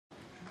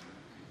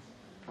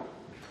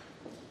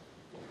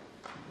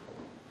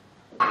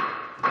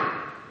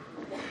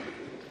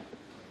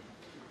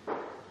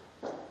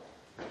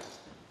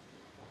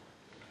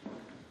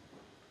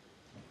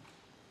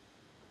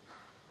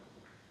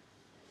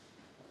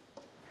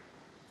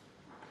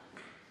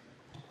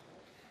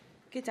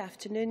Good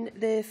afternoon.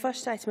 The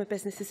first item of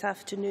business this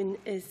afternoon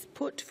is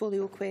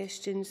portfolio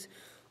questions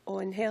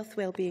on health,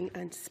 wellbeing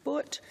and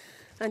sport.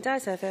 And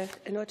as ever,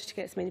 in order to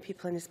get as many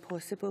people in as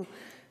possible,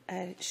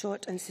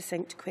 short and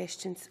succinct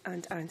questions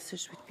and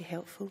answers would be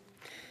helpful.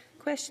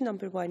 Question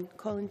number 1,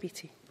 Colin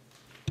Beattie.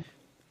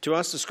 To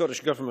ask the Scottish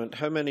Government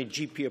how many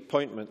GP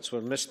appointments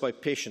were missed by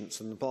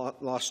patients in the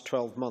last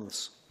 12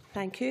 months.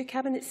 Thank you.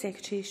 Cabinet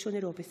Secretary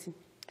Shona Robertson.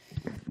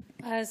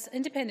 As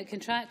independent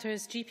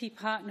contractors, GP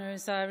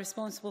partners are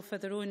responsible for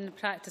their own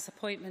practice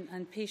appointment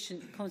and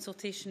patient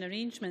consultation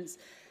arrangements.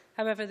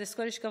 However, the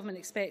Scottish Government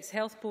expects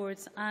health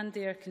boards and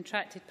their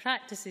contracted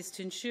practices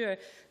to ensure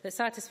that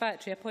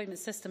satisfactory appointment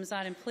systems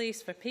are in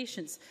place for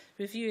patients,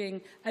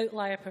 reviewing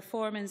outlier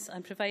performance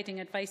and providing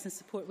advice and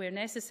support where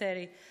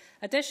necessary.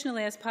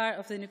 Additionally, as part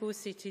of the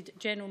negotiated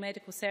General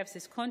Medical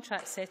Services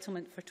contract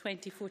settlement for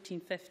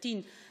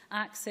 2014-15,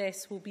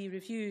 access will be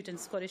reviewed in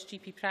Scottish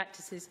GP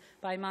practices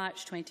by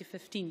March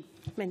 2015.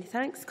 Many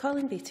thanks.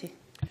 Colin Beattie.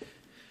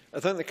 I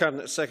thank the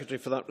Cabinet Secretary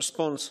for that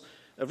response.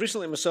 I've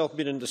recently myself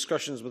been in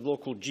discussions with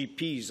local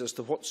GPs as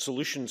to what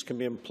solutions can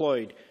be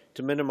employed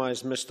to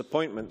minimise missed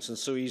appointments and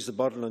so ease the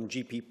burden on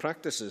GP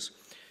practices.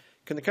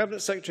 Can the Cabinet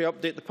Secretary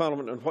update the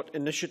Parliament on what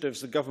initiatives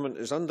the Government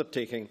is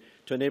undertaking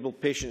to enable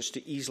patients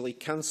to easily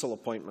cancel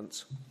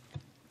appointments?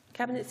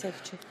 Cabinet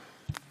Secretary.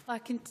 I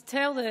can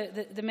tell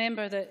the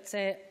member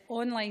that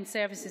online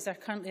services are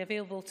currently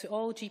available to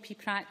all GP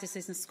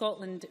practices in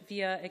Scotland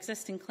via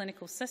existing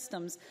clinical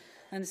systems,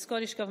 and the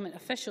Scottish Government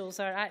officials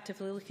are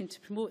actively looking to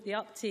promote the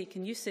uptake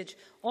and usage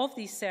of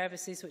these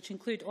services, which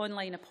include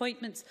online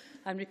appointments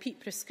and repeat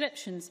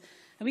prescriptions.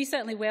 And we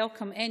certainly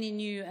welcome any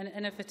new and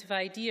innovative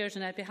ideas,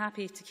 and I'd be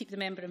happy to keep the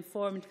member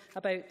informed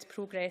about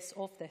progress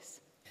of this.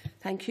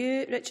 Thank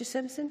you. Richard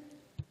Simpson.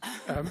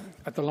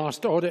 At the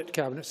last audit,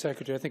 Cabinet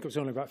Secretary, I think it was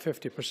only about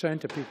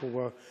 50% of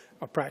people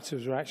or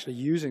practices were actually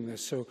using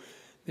this. So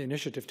the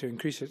initiative to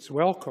increase it is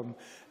welcome.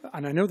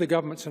 And I know the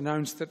Government's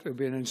announced that there will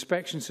be an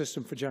inspection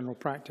system for general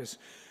practice.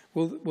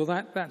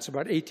 That's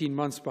about 18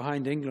 months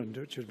behind England,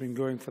 which has been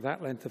going for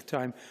that length of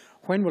time.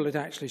 When will it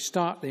actually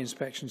start the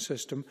inspection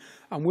system?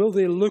 And will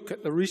they look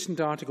at the recent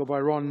article by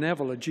Ron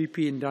Neville, a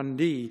GP in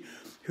Dundee,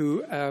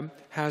 who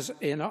has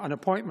an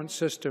appointment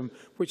system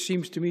which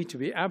seems to me to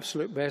be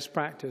absolute best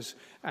practice,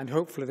 and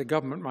hopefully the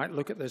Government might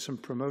look at this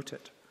and promote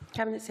it?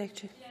 Cabinet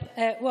Secretary.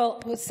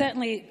 Well,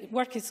 certainly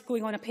work is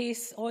going on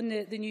apace on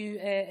the new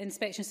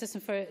inspection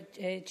system for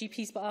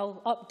GPs, but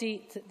I'll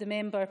update the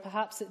member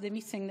perhaps at the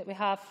meeting that we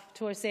have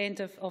towards the end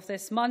of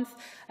this month.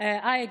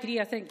 I agree.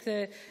 I think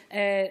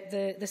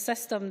the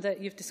system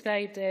that you've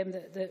described,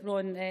 that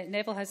Ron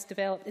Neville has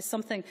developed, is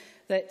something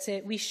that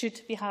we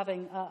should be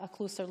having a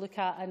closer look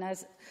at. And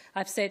as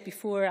I've said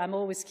before, I'm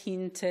always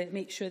keen to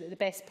make sure that the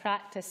best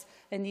practice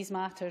in these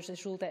matters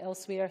is rolled out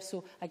elsewhere.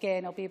 So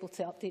again, I'll be able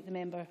to update the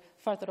member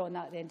further on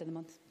that at the end of the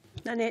month.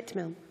 Nanette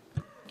Milne.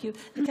 Thank you.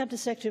 The Cabinet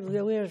Secretary will be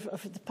aware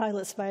of the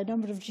pilots by a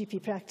number of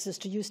GP practices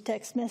to use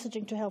text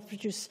messaging to help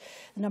reduce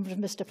the number of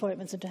missed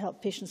appointments and to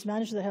help patients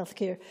manage their health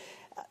care.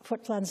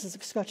 What plans does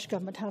the Scottish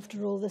Government have to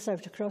roll this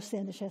out across the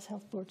NHS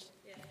health boards?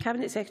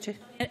 Cabinet Secretary.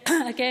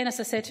 Again, as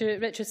I said to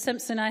Richard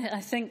Simpson, I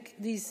think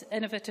these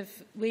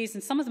innovative ways,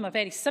 and some of them are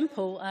very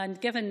simple, and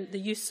given the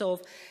use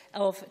of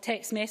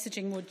text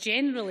messaging more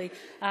generally,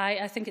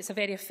 I think it's a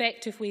very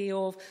effective way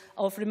of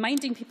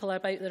reminding people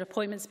about their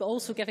appointments, but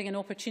also giving an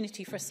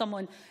opportunity for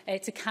someone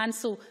to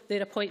cancel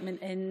their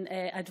appointment in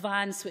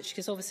advance, which,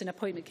 because obviously an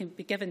appointment can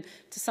be given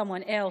to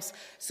someone else.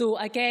 So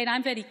again,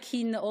 I'm very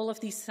keen that all of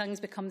these things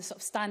become the sort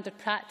of standard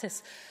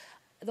practice.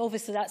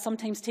 Obviously, that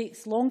sometimes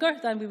takes longer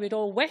than we would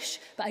all wish,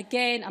 but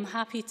again, I'm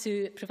happy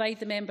to provide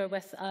the member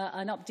with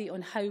an update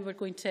on how we're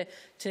going to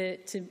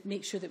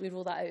make sure that we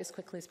roll that out as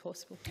quickly as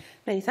possible.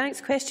 Many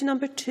thanks. Question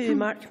number 2,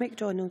 Mark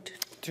McDonald.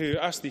 To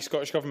ask the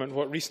Scottish Government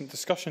what recent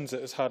discussions it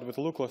has had with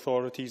local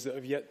authorities that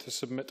have yet to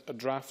submit a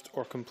draft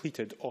or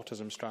completed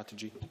autism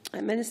strategy.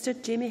 Minister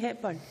Jamie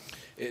Hepburn.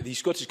 The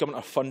Scottish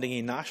Government are funding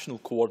a national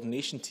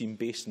coordination team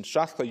based in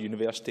Strathclyde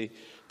University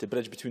to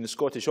bridge between the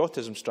Scottish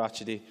Autism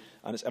Strategy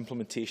and its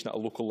implementation at a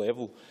local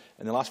level.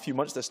 In the last few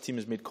months, this team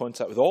has made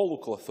contact with all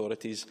local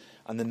authorities,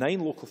 and the 9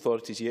 local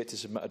authorities yet to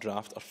submit a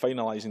draft are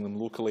finalising them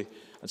locally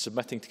and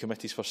submitting to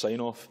committees for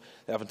sign-off.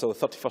 They have until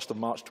the 31st of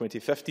March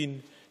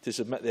 2015 to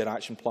submit their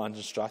action plans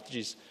and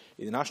strategies.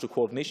 The National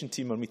Coordination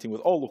Team are meeting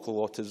with all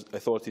local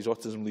authorities'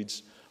 autism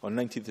leads on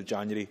 19th of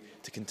January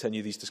to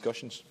continue these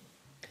discussions.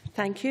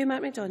 Thank you.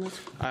 Mark McDonald.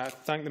 I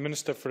thank the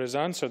Minister for his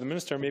answer. The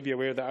Minister may be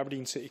aware that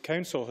Aberdeen City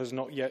Council has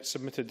not yet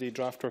submitted a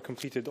draft or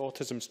completed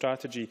autism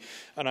strategy,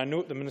 and I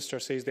note the Minister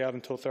says they have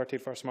until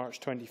 31st March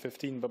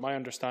 2015, but my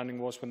understanding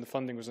was when the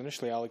funding was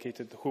initially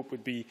allocated, the hope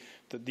would be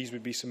that these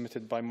would be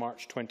submitted by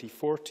March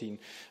 2014.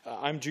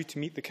 I'm due to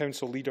meet the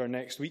Council leader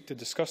next week to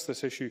discuss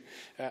this issue,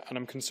 and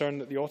I'm concerned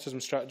that the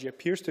autism strategy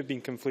appears to have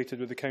been conflated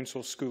with the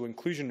Council's school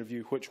inclusion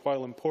review, which,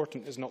 while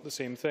important, is not the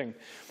same thing.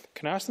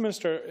 Can I ask the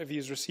Minister if he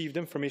has received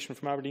information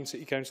from Aberdeen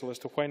City Council as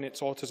to when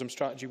its autism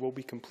strategy will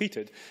be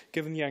completed,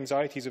 given the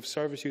anxieties of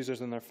service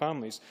users and their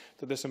families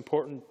that this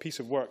important piece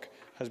of work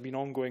has been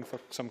ongoing for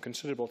some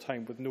considerable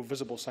time with no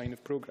visible sign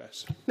of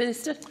progress?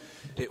 Minister.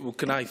 Well,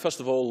 can I first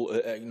of all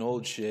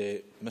acknowledge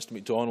Mr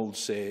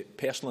McDonald's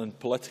personal and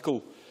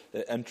political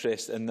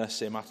interest in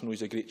this matter. I know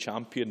he's a great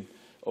champion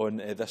on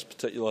this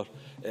particular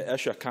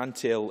issue. I can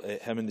tell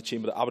him in the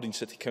chamber that Aberdeen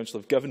City Council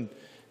have given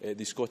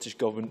the Scottish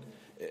Government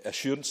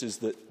assurances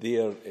that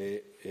their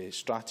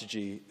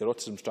strategy, their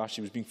autism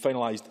strategy, was being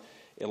finalised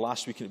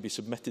last week and it will be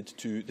submitted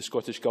to the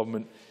Scottish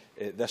Government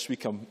this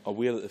week. I'm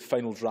aware that the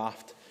final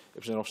draft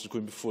is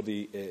going before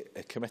the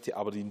committee at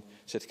Aberdeen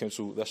City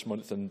Council this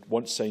month, and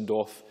once signed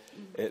off,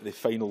 the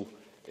final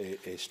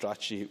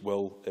strategy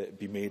will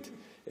be made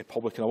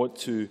public. And I want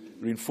to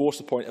reinforce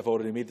the point I've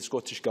already made. The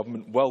Scottish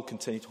Government will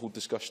continue to hold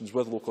discussions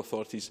with local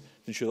authorities to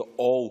ensure that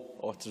all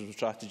autism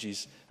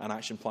strategies and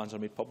action plans are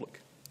made public.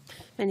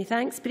 Many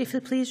thanks. Briefly,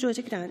 please,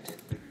 Rhoda Grant.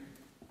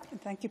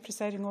 Thank you,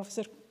 Presiding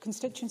Officer.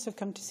 Constituents have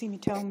come to see me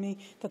telling me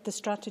that the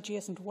strategy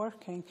isn't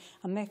working,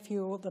 and they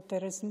feel that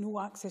there is no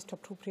access to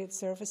appropriate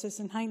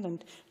services in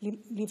Highland,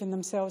 leaving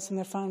themselves and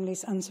their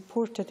families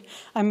unsupported.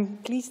 I'm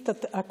pleased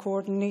that a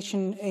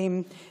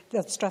coordination,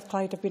 that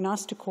Strathclyde have been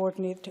asked to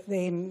coordinate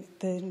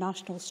the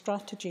national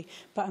strategy,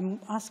 but I'm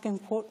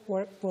asking what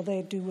work will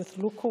they do with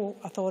local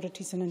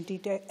authorities and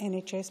indeed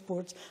NHS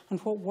boards,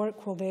 and what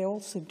work will they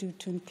also do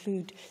to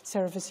include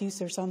service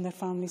users and their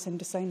families in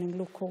designing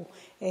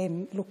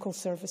local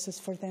services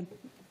for them?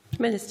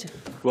 Minister.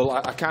 Well,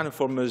 I can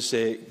inform Ms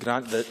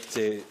Grant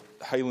that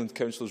Highland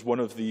Council is one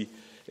of the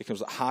councils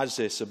that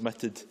has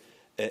submitted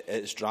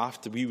its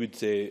draft. We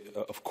would,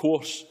 of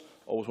course,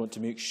 always want to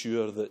make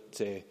sure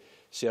that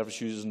service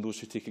users and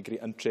those who take a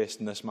great interest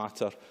in this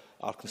matter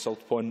are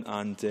consulted upon,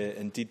 and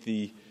indeed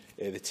the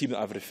team that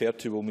I've referred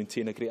to will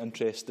maintain a great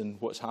interest in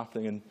what's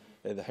happening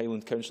in the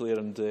Highland Council here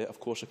and, of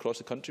course, across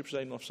the country,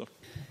 Presiding Officer.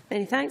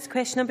 Many thanks.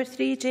 Question number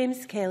 3,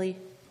 James Kelly.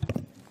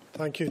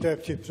 Thank you,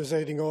 Deputy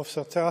Presiding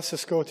Officer. To ask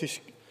the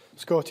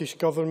Scottish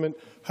Government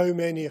how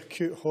many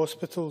acute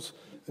hospitals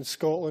in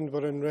Scotland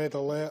were in red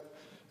alert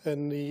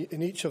in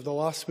each of the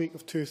last week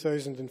of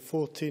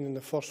 2014 and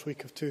the first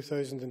week of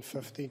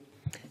 2015.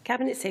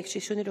 Cabinet Secretary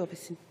Shona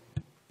Robertson.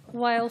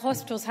 While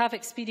hospitals have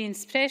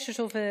experienced pressures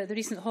over the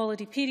recent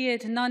holiday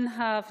period, none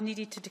have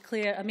needed to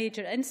declare a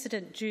major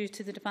incident due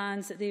to the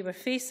demands that they were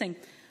facing.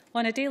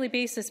 On a daily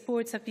basis,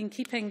 boards have been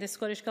keeping the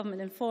Scottish Government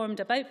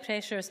informed about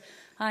pressures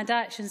and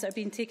actions that are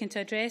being taken to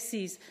address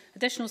these.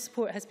 Additional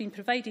support has been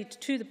provided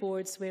to the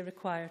boards where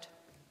required.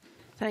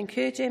 Thank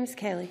you. James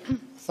Kelly.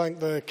 Thank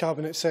the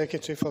Cabinet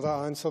Secretary for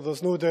that answer.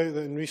 There's no doubt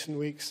that in recent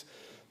weeks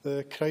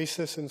the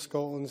crisis in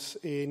Scotland's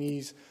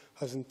A&Es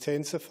has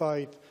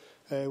intensified,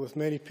 with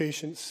many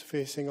patients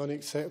facing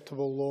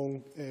unacceptable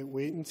long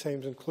waiting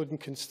times, including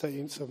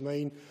constituents of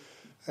mine.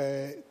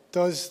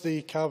 Does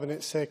the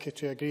Cabinet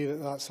Secretary agree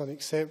that that's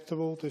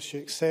unacceptable? Does she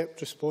accept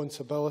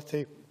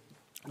responsibility?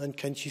 And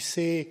can she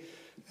say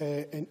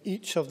in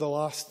each of the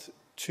last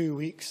 2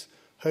 weeks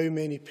how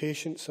many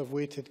patients have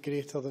waited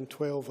greater than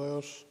 12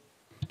 hours?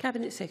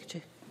 Cabinet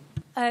Secretary.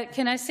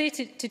 Can I say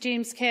to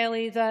James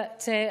Kelly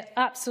that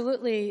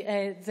absolutely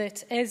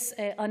that is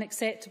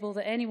unacceptable,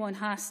 that anyone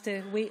has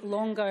to wait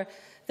longer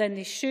than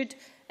they should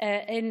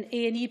in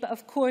A&E, but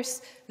of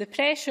course the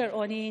pressure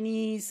on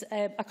A&Es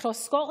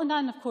across Scotland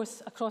and of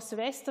course across the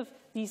rest of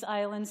these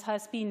islands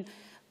has been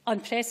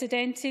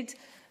unprecedented.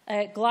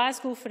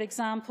 Glasgow, for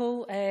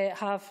example,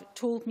 have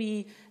told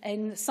me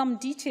in some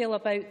detail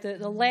about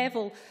the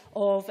level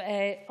of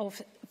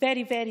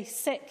very, very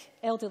sick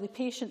elderly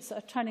patients that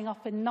are turning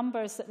up in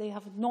numbers that they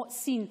have not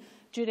seen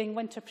during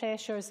winter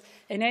pressures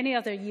in any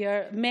other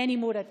year, many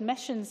more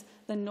admissions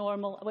than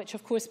normal, which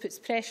of course puts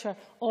pressure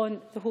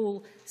on the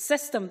whole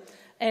system.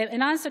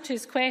 In answer to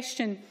his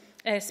question,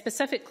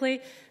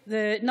 specifically,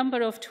 the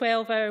number of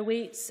 12-hour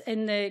waits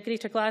in the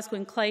Greater Glasgow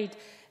and Clyde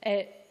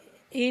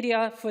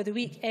area for the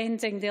week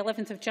ending the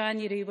 11th of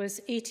January was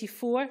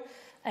 84.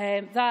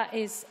 That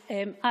is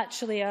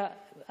actually a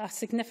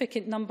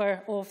significant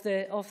number of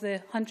the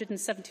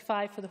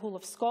 175 for the whole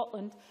of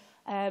Scotland.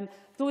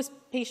 Those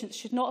patients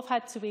should not have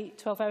had to wait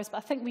 12 hours, but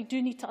I think we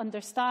do need to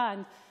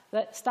understand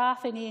that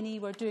staff in A&E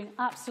were doing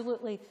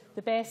absolutely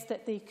the best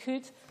that they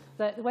could,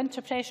 that the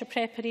winter pressure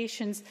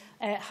preparations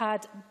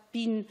had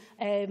been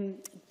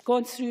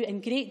gone through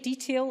in great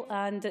detail,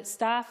 and that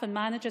staff and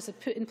managers had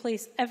put in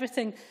place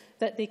everything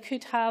that they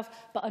could have.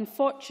 But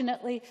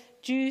unfortunately,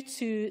 due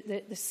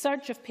to the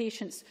surge of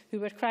patients who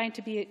were having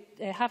to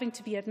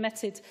be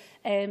admitted,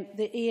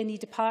 the A&E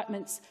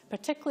departments,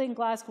 particularly in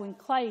Glasgow and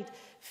Clyde,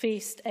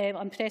 faced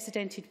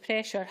unprecedented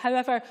pressure.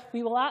 However,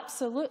 we will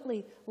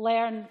absolutely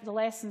learn the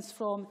lessons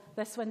from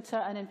this winter,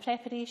 and in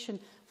preparation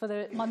for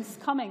the months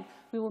coming,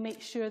 we will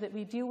make sure that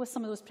we deal with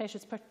some of those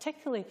pressures,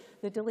 particularly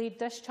the delayed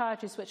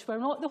discharges, which were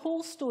not the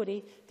whole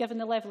story, given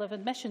the level of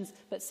admissions,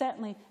 but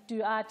certainly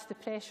do add to the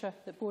pressure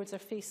that boards are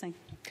facing.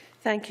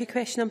 Thank you.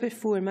 Question number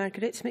 4,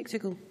 Margaret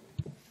McDougall.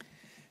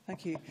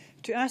 Thank you.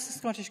 To ask the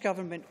Scottish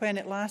Government when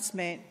it last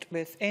met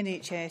with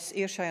NHS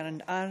Ayrshire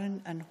and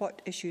Arran and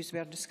what issues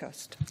were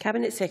discussed.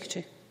 Cabinet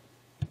Secretary.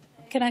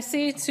 Can I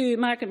say to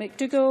Margaret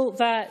McDougall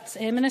that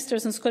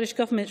Ministers and Scottish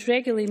Governments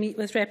regularly meet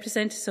with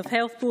representatives of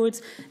health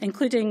boards,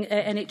 including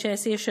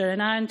NHS Ayrshire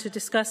and Arran, to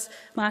discuss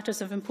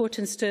matters of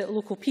importance to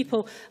local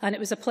people, and it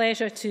was a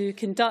pleasure to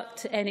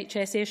conduct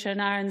NHS Ayrshire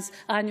and Arran's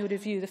annual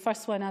review, the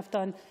first one I've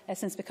done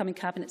since becoming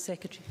Cabinet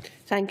Secretary.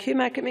 Thank you.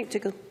 Margaret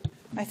McDougall.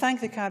 I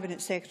thank the Cabinet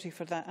Secretary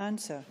for that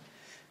answer.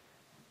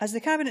 As the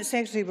Cabinet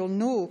Secretary will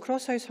know,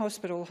 Crosshouse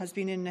Hospital has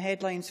been in the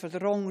headlines for the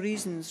wrong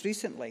reasons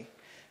recently.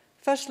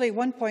 Firstly,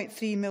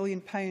 £1.3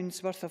 million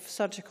worth of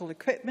surgical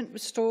equipment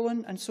was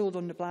stolen and sold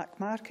on the black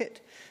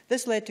market.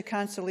 This led to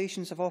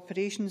cancellations of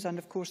operations and,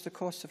 of course, the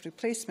cost of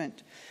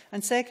replacement.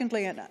 And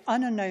secondly, an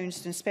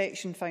unannounced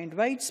inspection found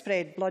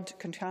widespread blood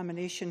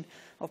contamination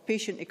of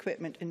patient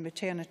equipment in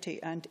maternity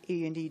and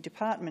A&E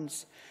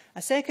departments.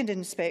 A second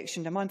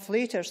inspection a month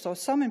later saw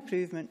some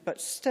improvement,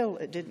 but still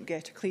it didn't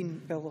get a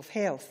clean bill of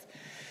health.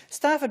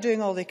 Staff are doing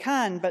all they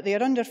can, but they are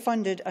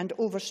underfunded and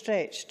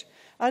overstretched.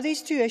 Are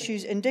these two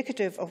issues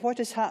indicative of what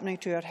is happening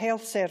to our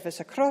health service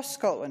across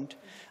Scotland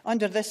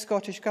under this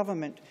Scottish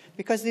Government?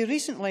 Because they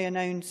recently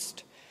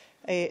announced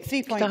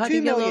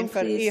 £3.2 million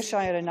for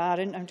Ayrshire and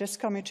Arran. I'm just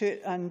coming to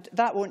it, and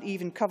that won't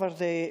even cover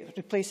the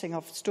replacing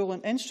of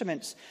stolen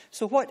instruments.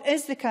 So what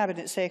is the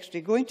Cabinet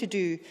Secretary going to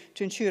do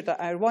to ensure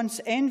that our once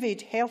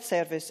envied health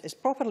service is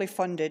properly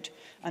funded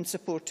and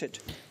supported?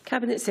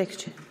 Cabinet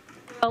Secretary.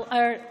 Well,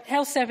 our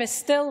health service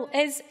still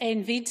is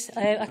envied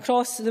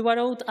across the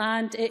world,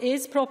 and it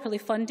is properly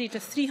funded. A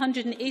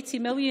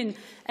 £380 million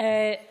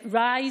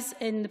rise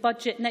in the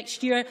budget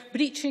next year,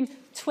 reaching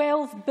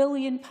 £12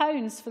 billion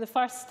for the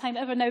first time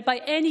ever. Now, by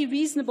any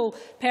reasonable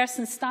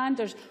person's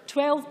standards,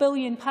 £12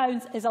 billion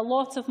is a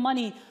lot of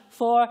money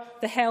for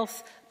the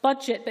health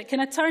budget. But can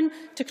I turn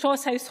to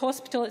Crosshouse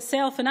Hospital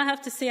itself? And I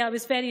have to say I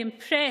was very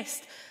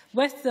impressed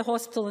with the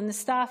hospital and the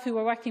staff who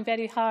were working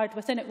very hard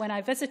within it when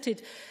I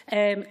visited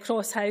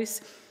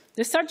Crosshouse.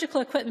 The surgical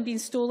equipment being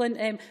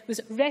stolen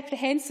was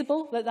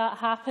reprehensible that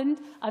happened,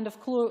 and of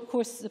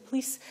course the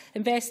police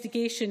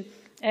investigation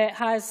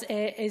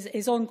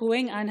is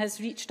ongoing and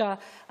has reached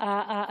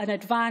an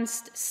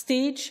advanced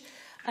stage.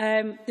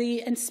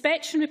 The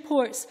inspection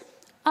reports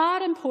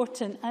are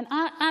important, and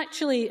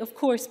actually, of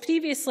course,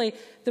 previously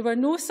there were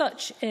no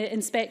such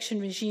inspection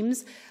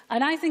regimes,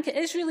 and I think it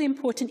is really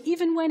important,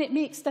 even when it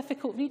makes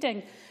difficult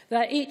reading,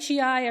 that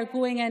HEI are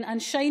going in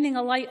and shining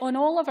a light on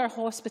all of our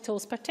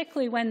hospitals,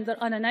 particularly when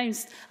they're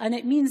unannounced, and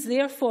it means,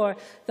 therefore,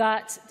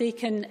 that they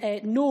can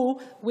know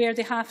where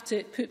they have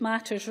to put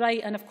matters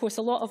right. And, of course,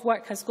 a lot of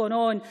work has gone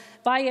on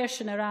by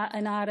Ayrshire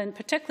and Arran,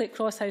 particularly at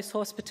Crosshouse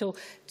Hospital,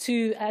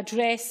 to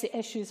address the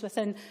issues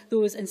within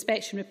those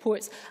inspection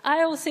reports.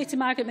 I will say to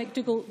Margaret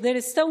McDougall, there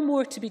is still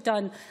more to be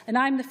done, and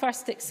I'm the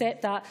first to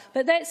accept that,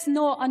 but let's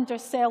not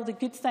undersell the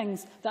good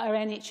things that our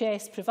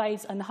NHS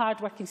provides and the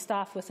hard-working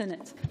staff within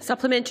it.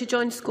 Supplementary,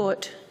 John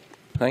Scott.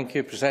 Thank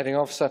you, Presiding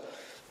Officer.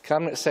 The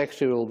Cabinet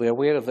Secretary will be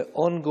aware of the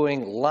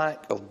ongoing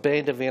lack of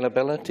bed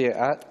availability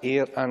at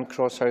Ayr and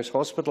Crosshouse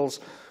hospitals,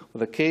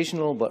 with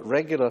occasional but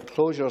regular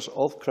closures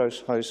of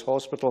Crosshouse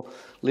Hospital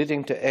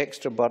leading to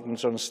extra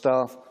burdens on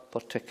staff,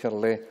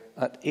 particularly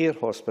at Ayr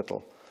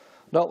Hospital.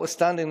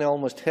 Notwithstanding the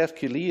almost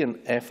Herculean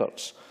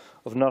efforts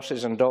of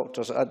nurses and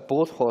doctors at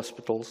both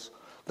hospitals,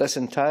 this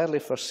entirely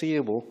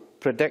foreseeable,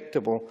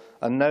 predictable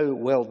and now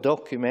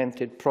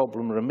well-documented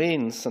problem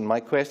remains, and my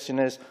question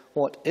is,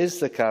 what is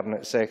the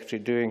Cabinet Secretary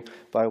doing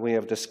by way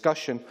of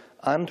discussion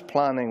and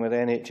planning with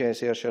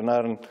NHS Ayrshire and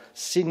Arran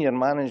senior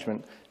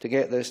management to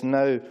get this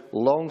now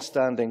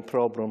long-standing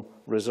problem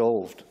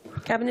resolved?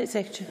 Cabinet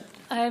Secretary.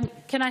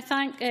 Can I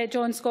thank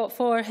John Scott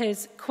for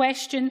his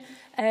question?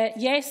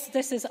 Yes,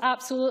 this is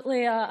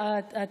absolutely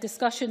a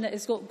discussion that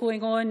is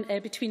going on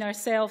between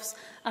ourselves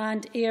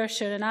and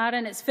Ayrshire and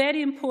Arran. It's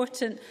very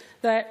important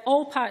that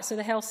all parts of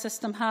the health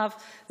system have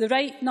the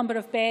right number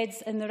of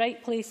beds in the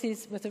right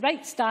places with the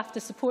right staff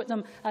to support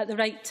them at the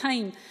right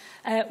time.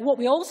 What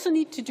we also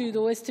need to do,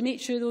 though, is to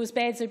make sure those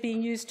beds are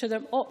being used to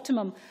their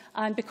optimum.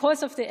 And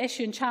because of the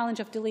issue and challenge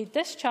of delayed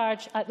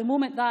discharge, at the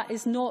moment that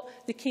is not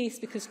the case,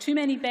 because too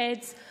many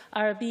beds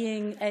are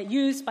being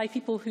used by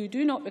people who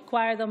do not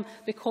require them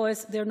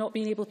because they're not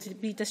being able to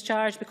be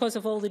discharged because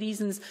of all the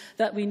reasons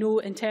that we know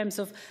in terms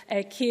of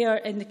care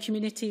in the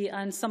community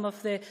and some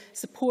of the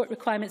support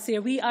requirements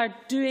there. We are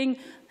doing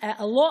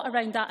a lot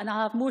around that, and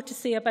I'll have more to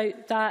say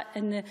about that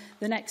in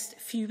the next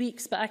few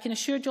weeks. But I can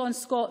assure John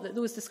Scott that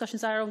those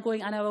discussions are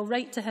ongoing, and I will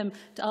write to him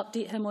to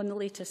update him on the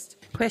latest.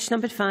 Question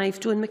number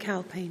 5, Joan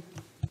McAlpine.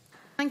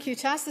 Thank you.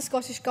 To ask the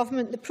Scottish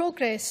Government the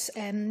progress,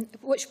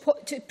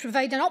 to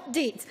provide an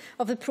update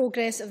of the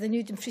progress of the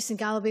new Dumfries and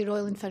Galloway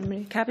Royal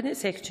Infirmary. Cabinet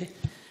Secretary.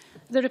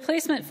 The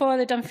replacement for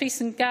the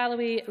Dumfries and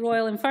Galloway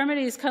Royal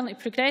Infirmary is currently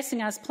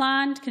progressing as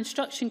planned,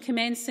 construction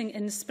commencing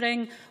in the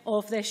spring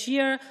of this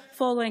year,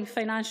 following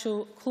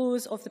financial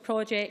close of the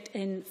project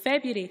in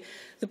February.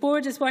 The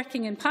Board is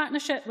working in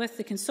partnership with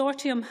the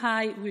consortium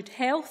Highwood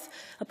Health,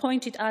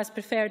 appointed as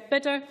preferred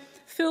bidder.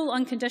 Full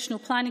unconditional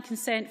planning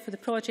consent for the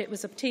project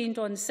was obtained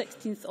on the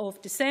 16th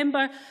of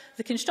December.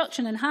 The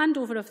construction and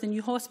handover of the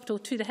new hospital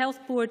to the Health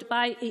Board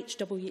by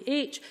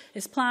HWH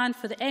is planned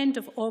for the end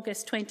of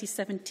August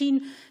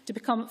 2017 to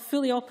become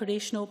fully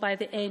operational by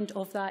the end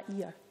of that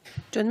year.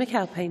 Joan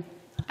McAlpine.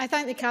 I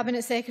thank the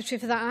Cabinet Secretary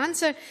for that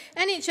answer.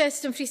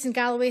 NHS Dumfries and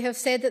Galloway have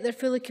said that they're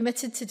fully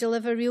committed to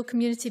deliver real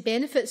community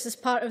benefits as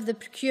part of the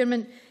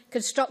procurement,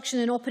 construction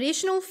and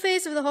operational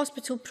phase of the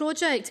hospital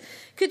project.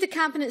 Could the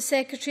Cabinet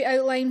Secretary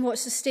outline what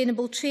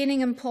sustainable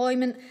training,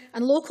 employment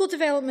and local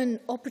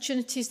development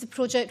opportunities the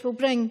project will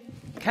bring?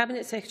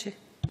 Cabinet Secretary.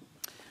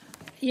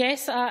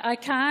 Yes, I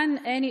can.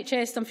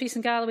 NHS Dumfries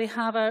and Galloway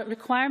have a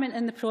requirement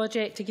in the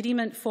project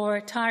agreement for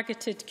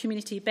targeted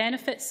community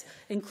benefits,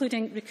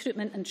 including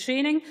recruitment and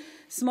training,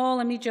 small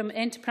and medium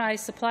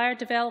enterprise supplier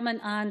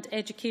development and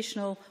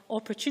educational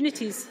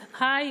opportunities.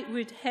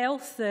 Highwood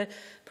Health, the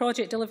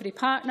project delivery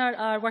partner,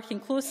 are working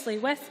closely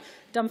with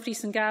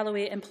Dumfries and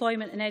Galloway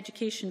employment and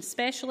education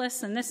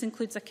specialists, and this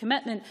includes a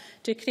commitment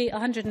to create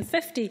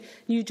 150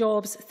 new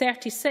jobs,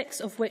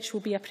 36 of which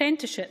will be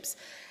apprenticeships.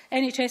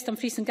 NHS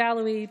Dumfries and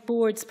Galloway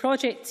Board's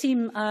project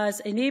team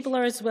as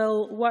enablers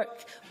will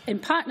work in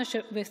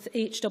partnership with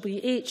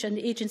HWH and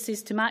the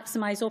agencies to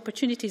maximise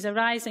opportunities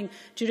arising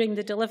during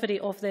the delivery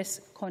of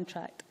this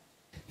contract.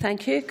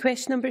 Thank you.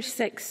 Question number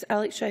 6,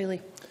 Alex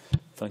Rowley.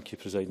 Thank you,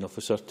 Presiding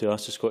Officer. To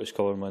ask the Scottish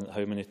Government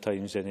how many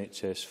times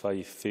NHS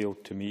Fife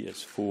failed to meet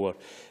its 4,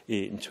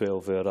 8 and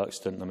 12-hour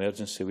accident and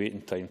emergency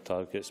waiting time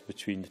targets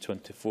between the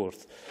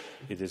 24th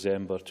of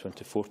December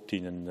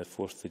 2014 and the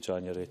 4th of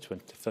January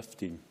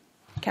 2015.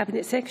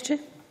 Cabinet Secretary.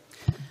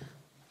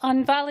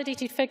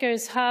 Unvalidated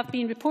figures have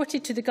been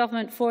reported to the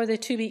Government for the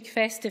 2-week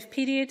festive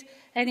period.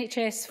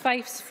 NHS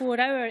Fife's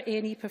 4-hour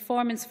A&E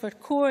performance for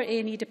core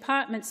A&E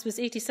departments was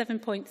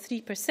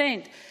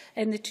 87.3%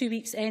 in the 2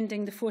 weeks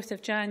ending the 4th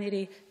of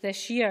January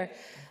this year.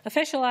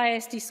 Official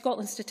ISD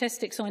Scotland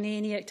statistics on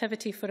A&E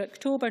activity for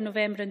October,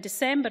 November and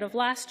December of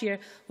last year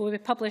will be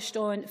published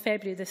on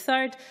February the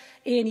 3rd.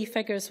 A&E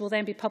figures will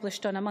then be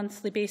published on a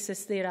monthly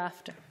basis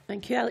thereafter.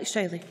 Thank you. Alex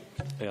Rowley.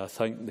 I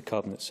thank the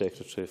Cabinet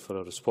Secretary for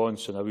her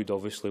response, and I would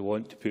obviously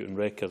want to put on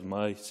record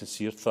my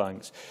sincere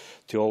thanks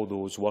to all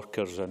those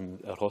workers in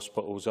our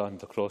hospitals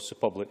and across the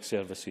public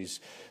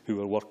services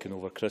who are working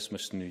over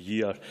Christmas and New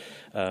Year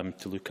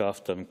to look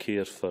after and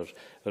care for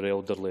our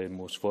elderly and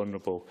most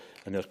vulnerable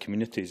in our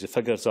communities. The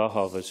figures I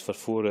have is for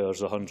 4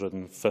 hours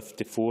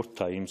 154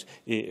 times,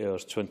 8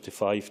 hours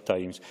 25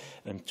 times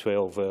and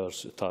 12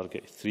 hours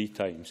target 3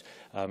 times.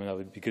 And I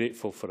would be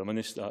grateful for a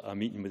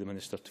meeting with the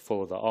Minister to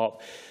follow that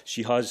up.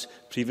 She has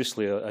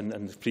previously,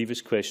 in the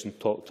previous question,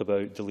 talked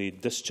about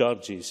delayed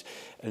discharges.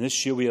 And is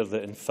she aware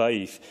that in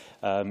Fife,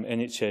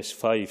 NHS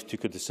Fife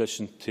took a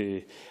decision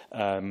to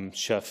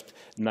shift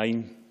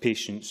 9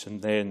 patients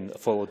and then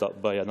followed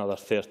up by another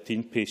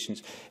 13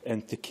 patients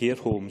into care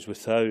homes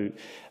without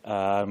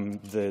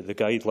the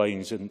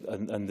guidelines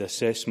and the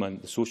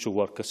assessment, the social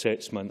work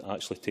assessment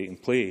actually taking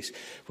place,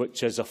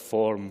 which is a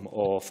form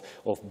of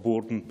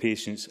boarding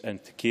patients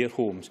into care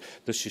homes.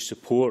 Does she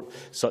support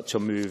such a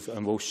move,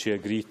 and will she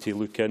agree to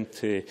look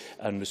into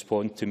and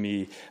respond to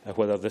me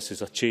whether this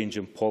is a change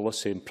in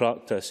policy and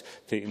practice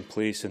taking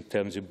place in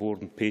terms of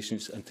boarding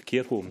patients into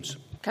care homes?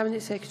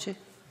 Cabinet Secretary.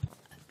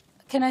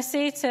 Can I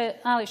say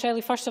to Alex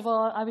Rowley, first of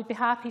all, I would be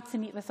happy to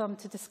meet with them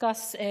to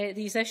discuss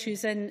these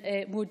issues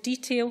in more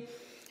detail.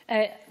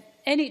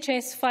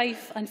 NHS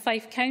Fife and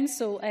Fife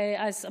Council,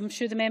 as I'm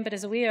sure the member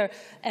is aware,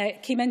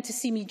 came in to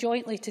see me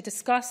jointly to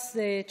discuss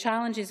the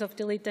challenges of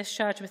delayed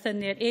discharge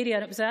within their area,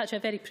 and it was actually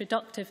a very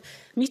productive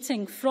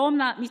meeting. From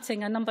that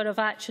meeting, a number of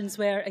actions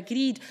were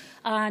agreed,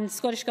 and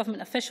Scottish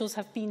Government officials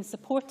have been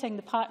supporting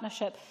the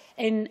partnership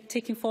in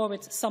taking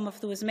forward some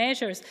of those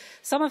measures.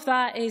 Some of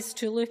that is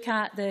to look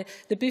at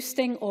the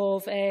boosting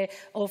of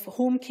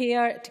home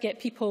care to get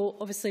people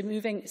obviously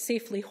moving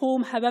safely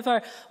home.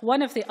 However,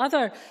 one of the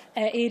other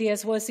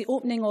areas was the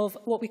opening of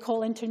what we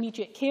call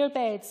intermediate care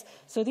beds.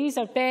 So these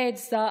are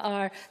beds that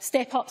are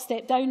step-up,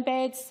 step-down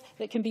beds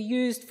that can be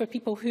used for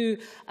people who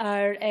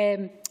are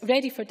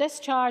ready for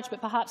discharge but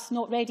perhaps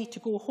not ready to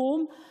go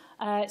home.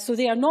 So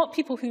they are not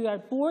people who are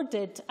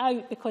boarded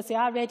out because they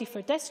are ready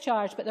for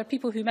discharge, but they're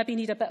people who maybe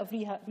need a bit of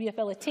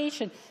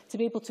rehabilitation to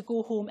be able to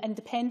go home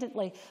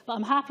independently. But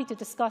I'm happy to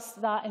discuss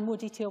that in more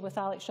detail with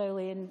Alex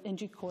Rowley in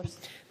due course.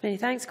 Many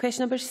thanks.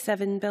 Question number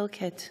 7, Bill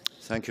Kidd.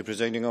 Thank you,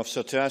 Presiding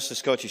Officer. To ask the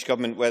Scottish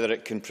Government whether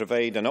it can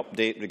provide an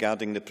update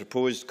regarding the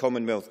proposed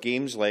Commonwealth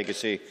Games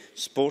legacy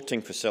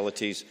sporting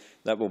facilities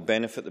that will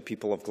benefit the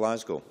people of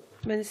Glasgow.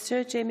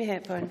 Minister Jamie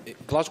Hepburn.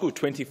 Glasgow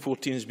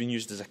 2014 has been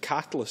used as a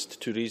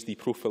catalyst to raise the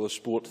profile of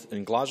sport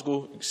in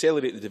Glasgow,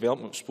 accelerate the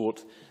development of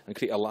sport and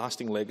create a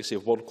lasting legacy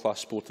of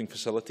world-class sporting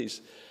facilities.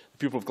 The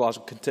people of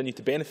Glasgow continue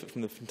to benefit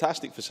from the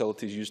fantastic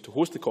facilities used to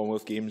host the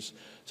Commonwealth Games,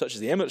 such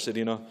as the Emirates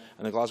Arena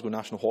and the Glasgow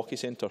National Hockey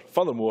Centre.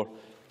 Furthermore,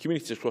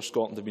 communities across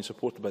Scotland have been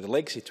supported by the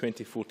Legacy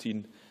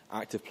 2014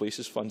 Active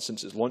Places Fund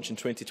since its launch in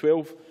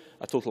 2012.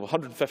 A total of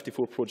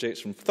 154 projects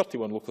from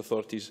 31 local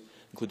authorities,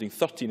 including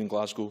 13 in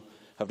Glasgow,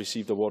 have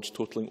received awards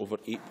totalling over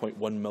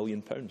 £8.1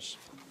 million.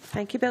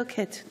 Thank you, Bill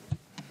Kidd.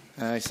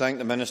 I thank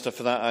the Minister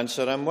for that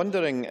answer. I'm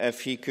wondering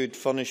if he could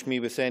furnish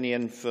me with any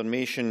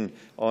information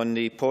on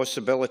the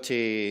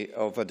possibility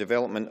of a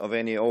development of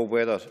any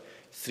all-weather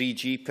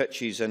 3G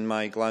pitches in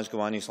my Glasgow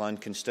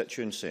Anniesland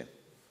constituency.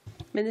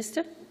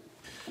 Minister.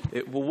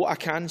 Well, what I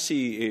can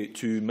say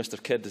to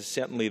Mr Kidd is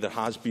certainly there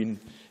has been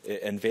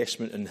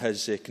investment in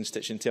his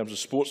constituency in terms of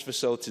sports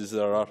facilities.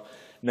 There are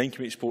 9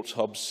 community sports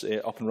hubs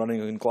up and running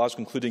in Glasgow,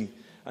 including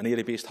an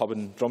area-based hub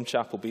in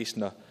Drumchapel based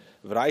in a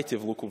variety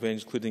of local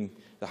venues, including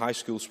the High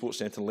School Sports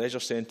Centre and Leisure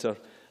Centre,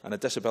 and a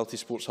disability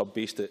sports hub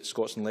based at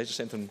Scotstoun Leisure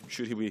Centre. I'm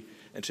sure he'll be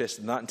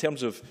interested in that. In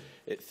terms of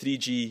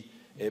 3G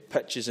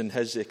pitches in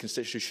his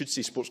constituency, should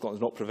say Sports Scotland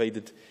has not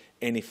provided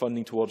any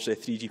funding towards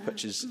 3G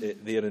pitches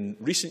there in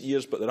recent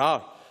years, but there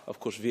are, of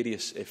course,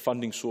 various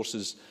funding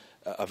sources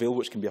available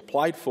which can be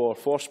applied for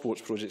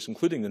sports projects,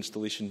 including the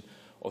installation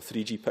of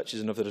 3G pitches.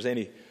 And if there is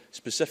any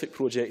specific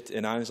project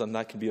in Anniesland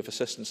that can be of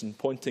assistance in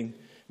pointing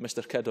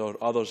Mr Kidd or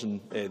others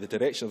in the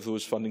direction of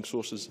those funding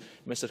sources,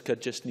 Mr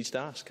Kidd just needs to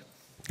ask.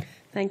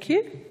 Thank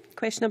you.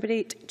 Question number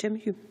 8, Jim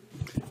Hume.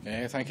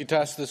 Thank you. To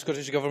ask the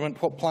Scottish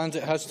Government what plans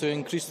it has to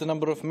increase the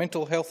number of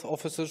mental health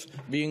officers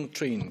being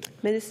trained.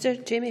 Minister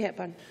Jamie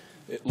Hepburn.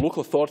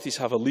 Local authorities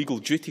have a legal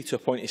duty to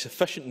appoint a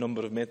sufficient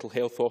number of mental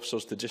health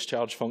officers to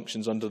discharge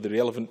functions under the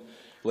relevant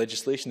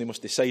legislation. They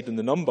must decide on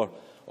the number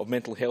of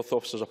mental health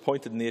officers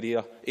appointed in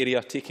the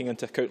area taking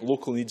into account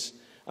local needs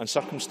and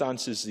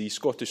circumstances. The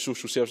Scottish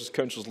Social Services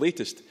Council's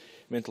latest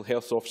Mental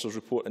Health Officers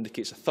report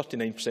indicates a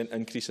 39%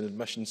 increase in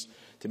admissions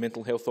to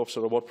mental health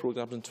officer award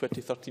programmes in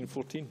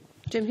 2013-14.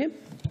 Jim Hume.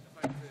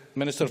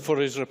 Minister, for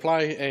his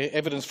reply,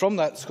 evidence from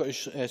that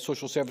Scottish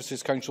Social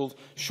Services Council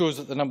shows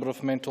that the number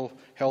of mental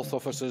health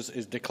officers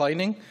is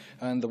declining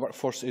and the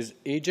workforce is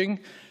ageing.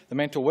 The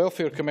Mental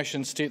Welfare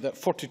Commission state that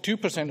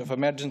 42% of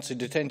emergency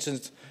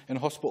detentions in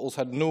hospitals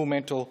had no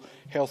mental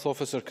health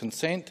officer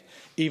consent,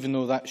 even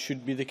though that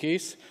should be the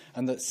case,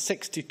 and that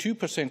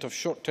 62% of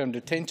short-term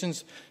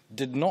detentions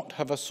did not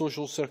have a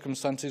social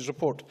circumstances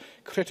report,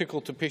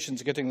 critical to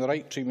patients getting the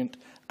right treatment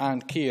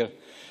and care.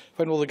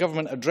 When will the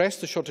Government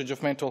address the shortage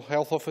of mental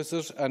health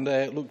officers and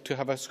look to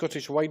have a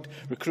Scottish-wide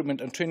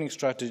recruitment and training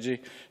strategy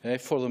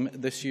for them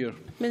this year?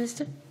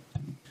 Minister.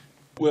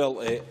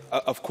 Well,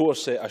 of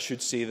course, I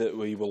should say that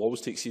we will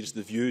always take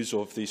seriously the views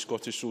of the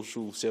Scottish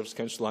Social Service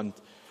Council and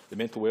the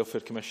Mental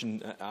Welfare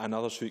Commission and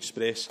others who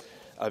express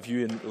a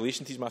view in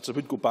relation to these matters. I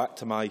would go back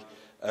to my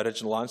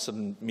original answer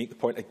and make the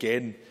point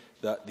again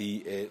that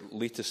the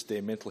latest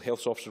Mental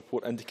Health Officer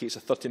report indicates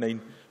a 39%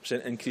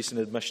 increase in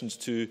admissions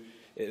to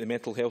the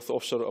Mental Health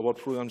Officer Award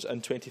programmes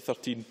in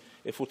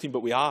 2013-14,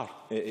 but we are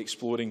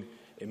exploring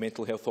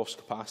mental health officer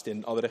capacity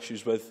and other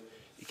issues with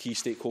key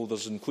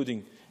stakeholders,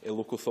 including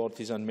local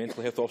authorities and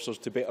mental health officers,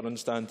 to better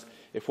understand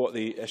what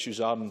the issues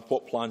are and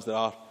what plans there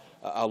are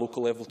at a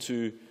local level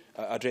to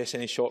address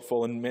any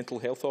shortfall in mental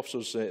health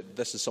officers.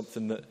 This is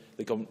something that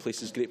the Government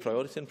places great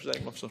priority in,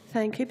 Presiding Officer.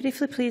 Thank you.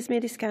 Briefly, please,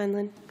 Mary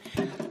Scanlon.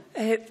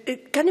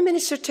 Can the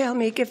Minister tell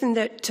me, given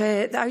that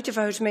the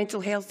out-of-hours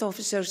mental health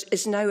officers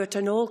is now at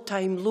an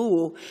all-time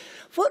low,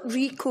 what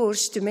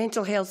recourse do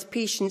mental health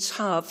patients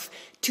have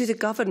to the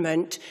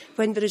Government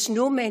when there is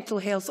no mental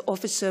health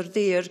officer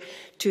there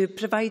to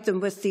provide them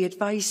with the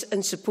advice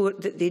and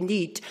support that they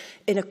need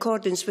in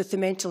accordance with the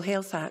Mental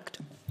Health Act?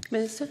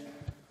 Minister.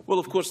 Well,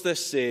 of course,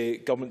 this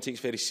Government takes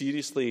very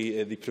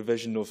seriously the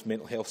provision of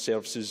mental health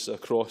services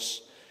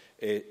across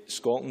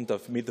Scotland.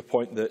 I've made the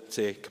point that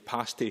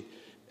capacity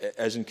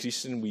is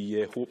increasing.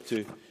 We hope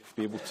to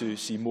be able to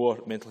see more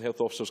mental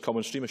health officers come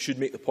on stream. I should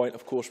make the point,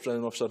 of course,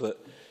 Presiding Officer, that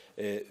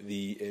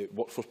the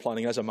workforce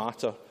planning is a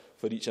matter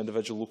for each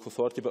individual local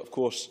authority, but of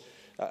course,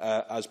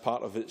 as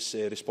part of its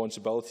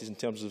responsibilities in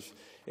terms of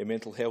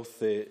mental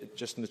health,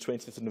 just on the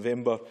 20th of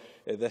November,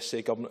 this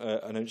Government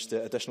announced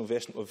additional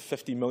investment of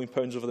 £15 million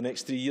over the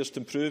next 3 years to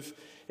improve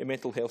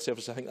mental health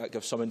services. I think that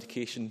gives some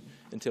indication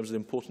in terms of the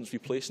importance we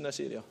place in this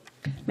area.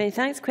 Many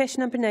thanks.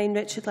 Question number 9,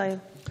 Richard Lyle.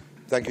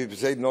 Thank you,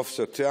 Presiding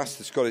Officer. To ask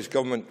the Scottish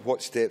Government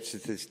what steps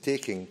it is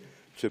taking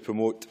to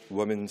promote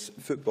women's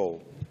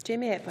football.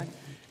 Jamie Hepburn.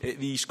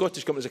 The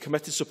Scottish Government is a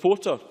committed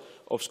supporter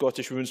of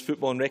Scottish women's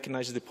football and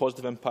recognises the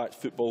positive impact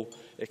football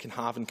can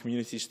have in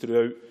communities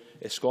throughout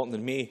Scotland.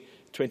 In May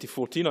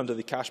 2014, under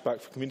the Cashback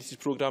for Communities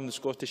programme, the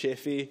Scottish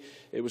FA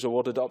was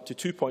awarded up to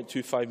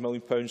 £2.25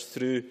 million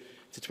through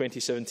to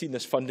 2017.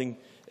 This funding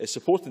is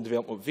supporting the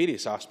development of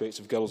various aspects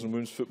of girls and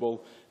women's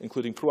football,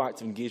 including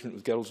proactive engagement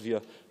with girls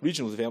via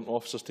regional development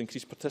officers to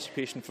increase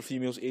participation for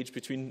females aged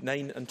between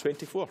 9 and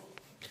 24.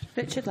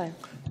 Richard Lyle.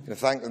 I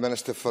thank the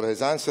Minister for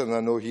his answer, and I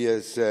know he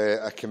is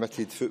a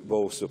committed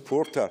football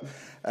supporter.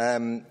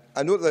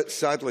 I note that,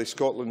 sadly,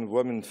 Scotland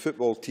women's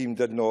football team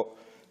did not,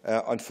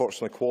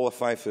 unfortunately,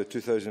 qualify for the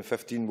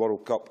 2015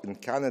 World Cup in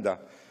Canada.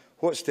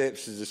 What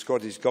steps is the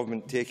Scottish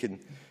Government taking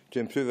to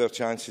improve their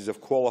chances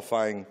of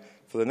qualifying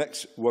for the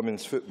next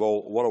Women's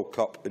Football World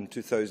Cup in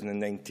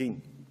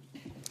 2019?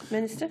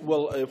 Minister.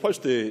 Well,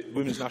 whilst the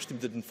women's national team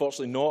did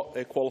unfortunately not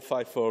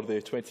qualify for the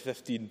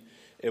 2015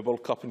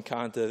 World Cup in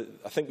Canada,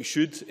 I think we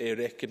should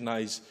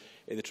recognise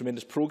the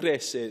tremendous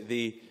progress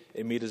they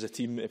made as a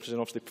team. President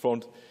Officer, they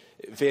performed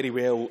very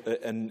well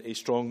in a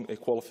strong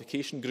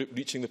qualification group,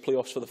 reaching the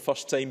playoffs for the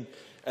first time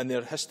in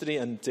their history,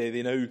 and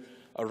they now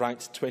are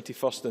ranked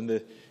 21st in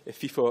the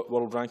FIFA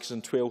World Rankings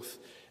and 12th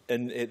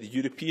in the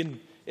European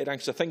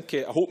rankings.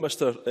 I hope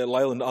Mr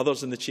Lyle and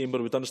others in the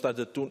Chamber would understand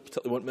that I don't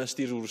particularly want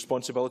ministerial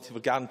responsibility for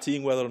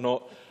guaranteeing whether or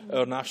not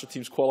our national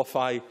teams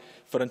qualify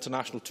for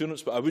international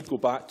tournaments, but I would go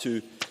back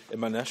to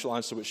my initial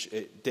answer, which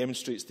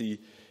demonstrates the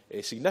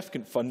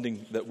significant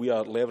funding that we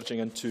are leveraging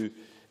into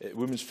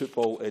women's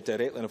football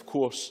directly. And of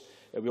course,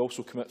 we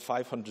also have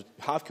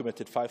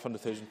committed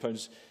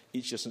 £500,000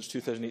 each year since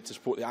 2008 to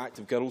support the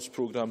Active Girls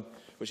programme,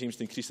 which aims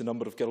to increase the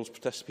number of girls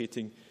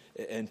participating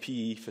in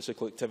PE,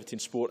 physical activity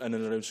and sport in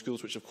and around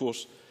schools, which of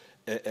course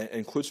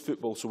includes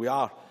football. So we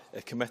are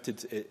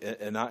committed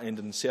in that end,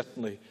 and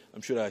certainly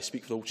I'm sure I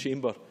speak for the whole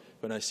Chamber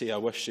when I say I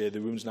wish the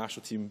women's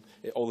national team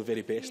all the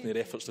very best in their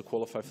efforts to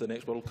qualify for the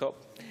next World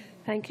Cup.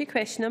 Thank you.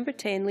 Question number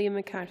 10, Liam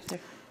MacArthur.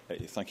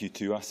 Thank you.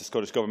 To ask the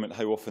Scottish Government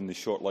how often the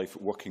Short Life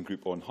Working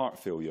Group on Heart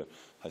Failure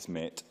has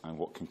met and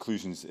what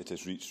conclusions it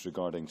has reached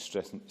regarding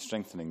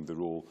strengthening the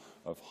role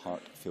of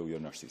heart failure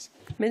nurses.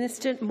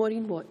 Minister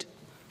Maureen Watt.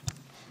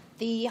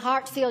 The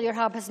Heart Failure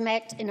Hub has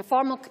met in a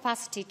formal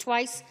capacity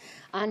twice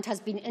and has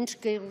been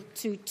integral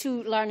to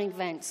 2 learning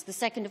events, the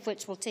second of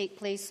which will take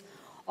place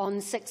on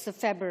 6th of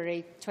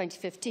February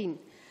 2015.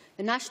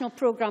 The national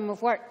programme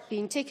of work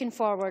being taken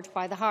forward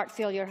by the Heart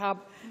Failure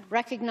Hub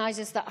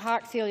recognises that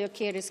heart failure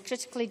care is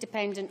critically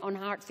dependent on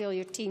heart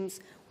failure teams,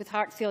 with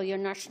heart failure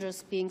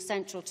nurses being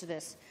central to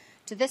this.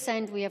 To this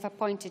end, we have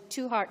appointed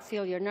 2 heart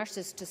failure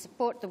nurses to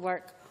support the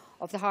work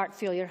of the Heart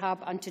Failure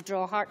Hub and to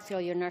draw heart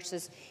failure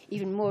nurses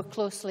even more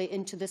closely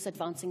into this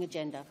advancing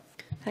agenda.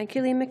 Thank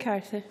you, Liam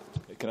MacArthur.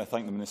 Can I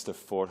thank the Minister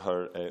for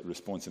her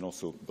response and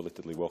also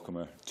belatedly welcome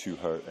her to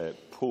her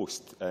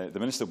post. The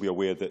Minister will be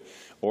aware that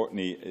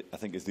Orkney, I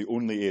think, is the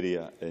only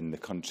area in the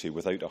country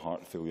without a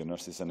heart failure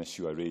nurse. This is an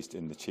issue I raised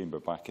in the Chamber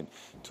back in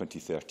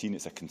 2013.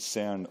 It's a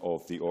concern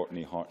of the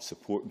Orkney Heart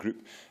Support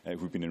Group,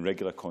 who've been in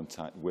regular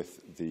contact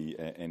with the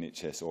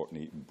NHS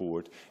Orkney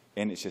Board.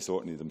 NHS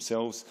Orkney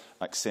themselves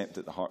accept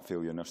that the heart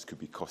failure nurse could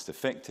be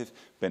cost-effective,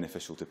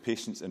 beneficial to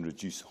patients and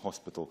reduce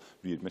hospital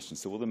readmissions.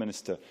 So will the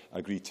Minister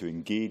agree to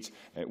engage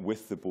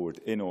with the board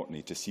in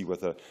Orkney to see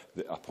whether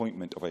the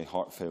appointment of a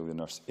heart failure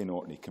nurse in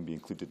Orkney can be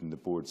included in the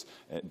board's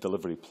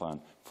delivery plan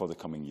for the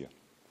coming year?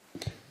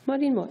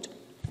 Maureen Watt.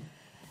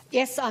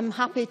 Yes, I'm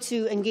happy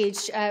to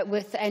engage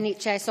with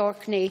NHS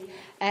Orkney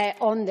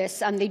on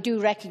this, and they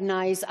do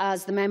recognise,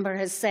 as the member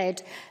has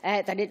said,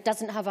 that it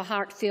doesn't have a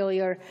heart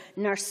failure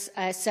nurse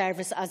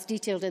service as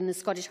detailed in the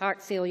Scottish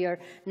Heart Failure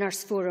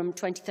Nurse Forum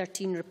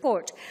 2013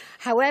 report.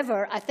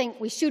 However, I think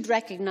we should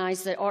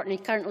recognise that Orkney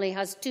currently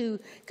has 2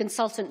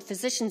 consultant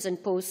physicians in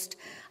post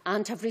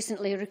and have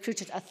recently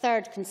recruited a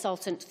 3rd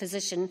consultant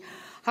physician.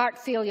 Heart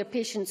failure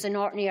patients in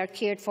Orkney are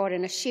cared for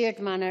in a shared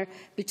manner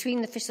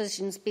between the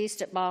physicians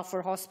based at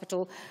Balfour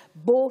Hospital,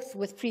 both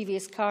with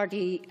previous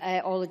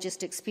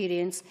cardiologist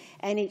experience,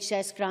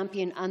 NHS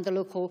Grampian and the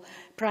local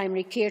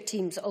primary care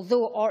teams.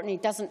 Although Orkney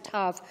doesn't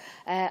have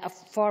a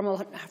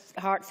formal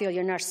heart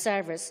failure nurse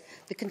service,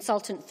 the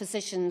consultant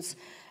physicians,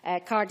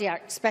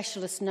 cardiac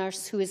specialist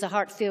nurse who is a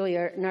heart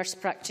failure nurse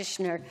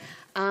practitioner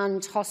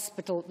and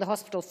the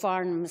hospital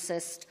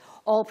pharmacist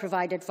all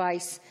provide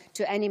advice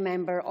to any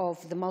member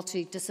of the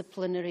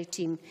multidisciplinary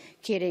team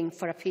caring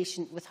for a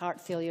patient with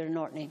heart failure in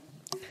Orkney.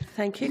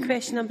 Thank you.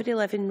 Question number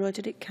 11,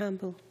 Roderick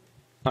Campbell.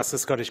 Ask the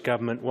Scottish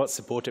Government what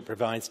support it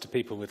provides to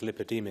people with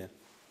lipedema.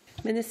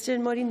 Minister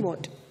Maureen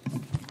Watt.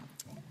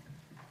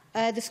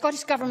 The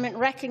Scottish Government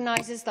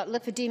recognises that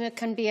lipedema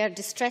can be a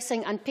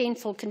distressing and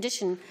painful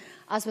condition.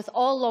 As with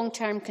all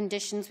long-term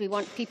conditions, we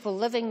want people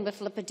living with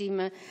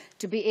lipedema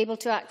to be able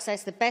to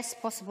access the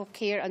best possible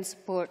care and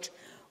support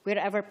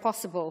wherever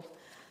possible.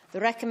 The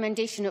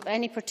recommendation of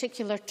any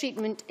particular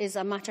treatment is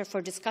a matter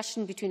for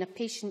discussion between a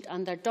patient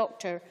and their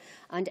doctor,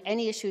 and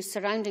any issues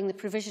surrounding the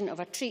provision of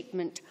a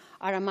treatment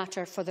are a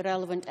matter for the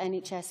relevant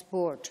NHS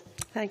board.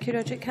 Thank you,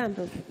 Roderick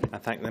Campbell. I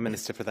thank the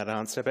Minister for that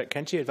answer, but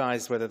can she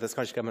advise whether the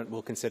Scottish Government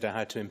will consider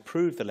how to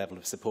improve the level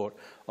of support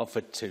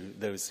offered to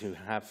those who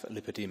have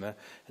lipedema,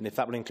 and if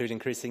that will include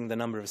increasing the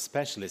number of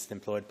specialists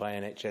employed by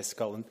NHS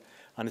Scotland?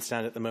 I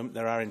understand at the moment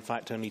there are in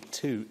fact only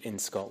 2 in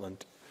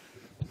Scotland.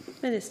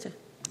 Minister.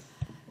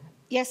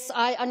 Yes,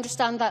 I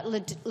understand that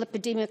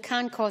lipedema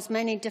can cause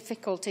many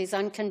difficulties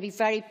and can be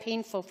very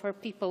painful for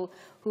people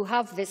who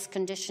have this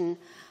condition.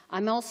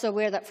 I'm also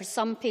aware that for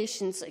some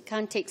patients it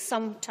can take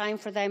some time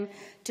for them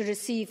to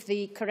receive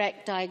the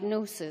correct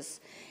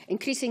diagnosis.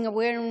 Increasing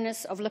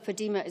awareness of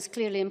lipedema is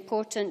clearly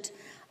important,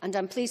 and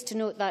I'm pleased to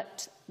note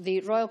that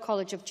the Royal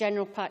College of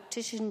General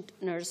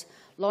Practitioners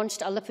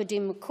launched a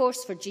lipedema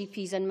course for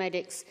GPs and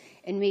medics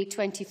in May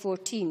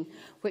 2014,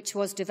 which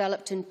was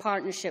developed in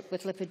partnership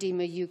with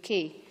Lipedema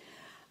UK.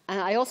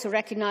 I also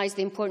recognise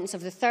the importance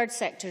of the third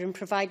sector in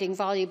providing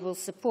valuable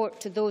support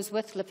to those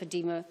with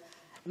lipedema.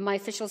 My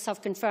officials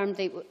have confirmed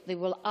they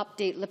will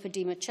update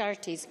lipedema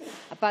charities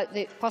about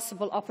the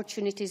possible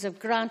opportunities of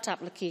grant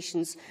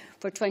applications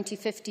for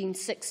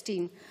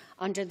 2015-16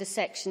 under the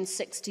Section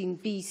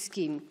 16B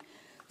scheme.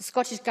 The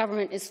Scottish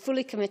Government is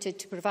fully committed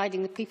to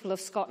providing the people of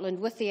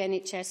Scotland with the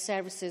NHS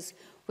services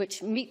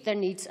which meet their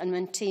needs and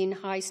maintain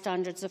high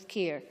standards of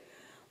care.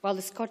 While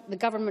the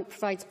Government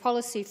provides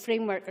policy,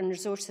 framework and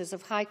resources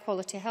of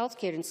high-quality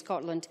healthcare in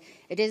Scotland,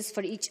 it is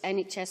for each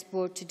NHS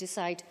board to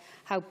decide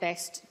how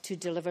best to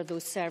deliver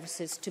those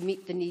services to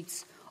meet the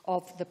needs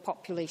of the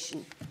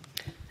population.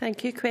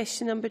 Thank you.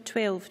 Question number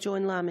 12,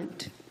 John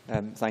Lamont.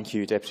 Thank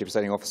you, Deputy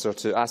Presiding Officer.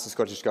 To ask the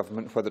Scottish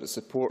Government whether it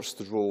supports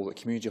the role that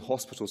community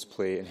hospitals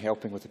play in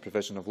helping with the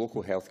provision of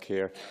local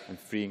healthcare and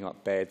freeing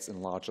up beds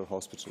in larger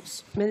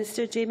hospitals.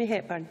 Minister Jamie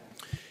Hepburn.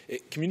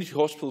 Community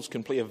hospitals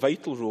can play a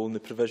vital role in the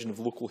provision of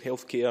local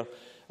healthcare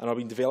and are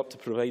being developed to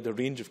provide a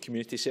range of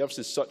community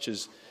services such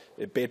as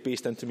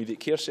bed-based intermediate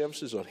care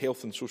services or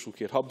health and social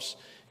care hubs.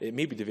 It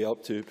may be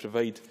developed to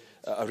provide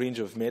a range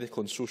of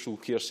medical and social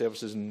care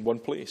services in one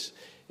place.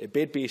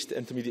 Bed-based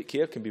intermediate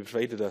care can be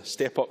provided a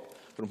step up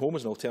from home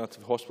as an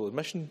alternative to hospital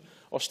admission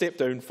or step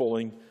down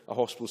following a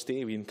hospital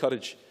stay. We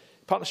encourage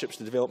partnerships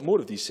to develop more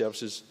of these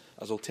services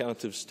as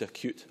alternatives to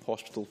acute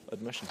hospital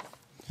admission.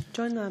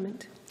 John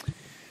Lamont.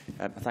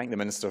 I thank the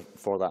Minister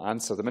for that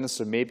answer. The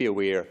Minister may be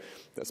aware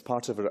that as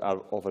part of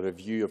a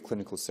review of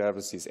clinical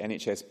services,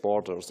 NHS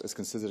Borders is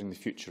considering the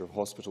future of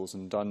hospitals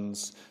in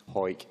Duns,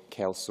 Hawick,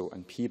 Kelso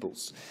and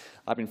Peebles.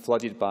 I've been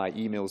flooded by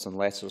emails and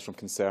letters from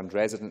concerned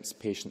residents,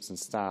 patients and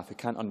staff who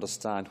can't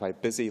understand why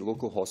busy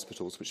local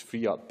hospitals which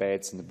free up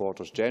beds in the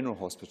Borders General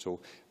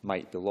Hospital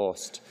might be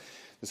lost.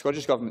 The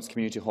Scottish Government's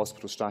community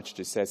hospital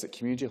strategy says that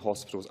community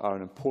hospitals are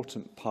an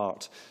important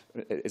part,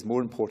 is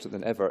more important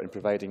than ever in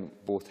providing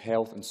both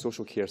health and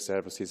social care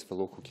services for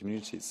local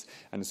communities.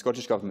 And the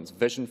Scottish Government's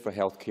vision for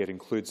healthcare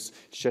includes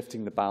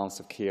shifting the balance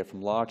of care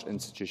from large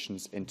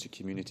institutions into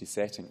community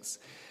settings.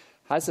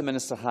 Has the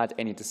Minister had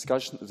any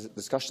discussions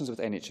with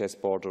NHS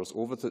Borders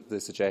over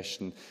the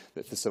suggestion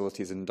that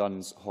facilities in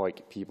Duns,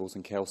 Hawick, Peebles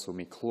and Kelso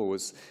may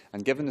close?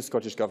 And given the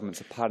Scottish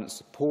Government's apparent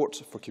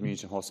support for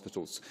community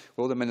hospitals,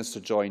 will the Minister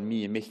join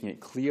me in making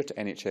it clear to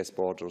NHS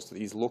Borders that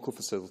these local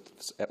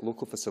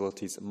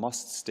facilities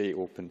must stay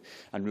open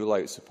and rule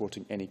out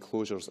supporting any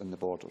closures in the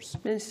Borders?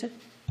 Minister.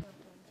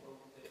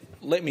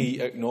 Let me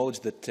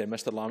acknowledge that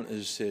Mr Lamont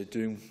is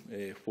doing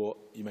what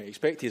you might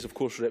expect. He is, of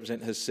course,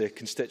 represent his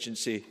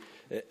constituency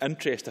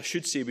interest. I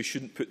should say we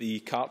shouldn't put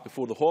the cart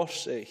before the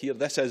horse here.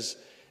 This is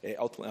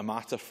ultimately a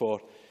matter for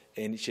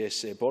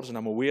NHS Borders, and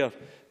I'm aware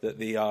that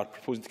they are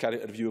proposing to carry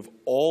out a review of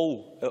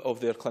all of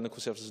their clinical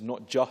services,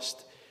 not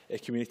just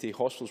community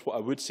hospitals. What I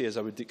would say is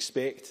I would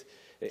expect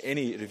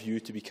any review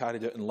to be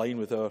carried out in line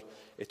with our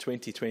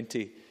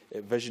 2020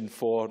 vision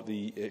for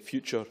the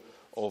future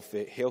of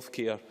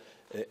healthcare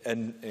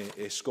in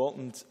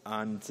Scotland,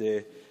 and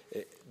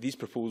these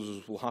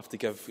proposals will have to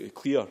give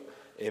clear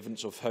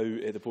evidence of how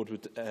the board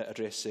would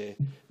address the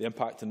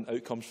impact and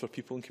outcomes for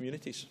people and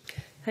communities.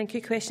 Thank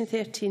you. Question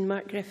 13,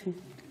 Mark Griffin.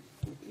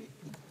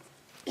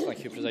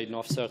 Thank you, Presiding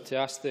Officer. To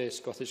ask the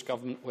Scottish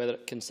Government whether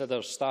it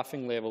considers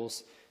staffing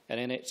levels in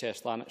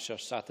NHS Lanarkshire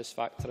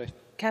satisfactory.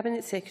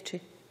 Cabinet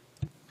Secretary.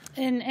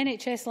 In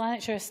NHS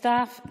Lanarkshire,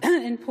 staff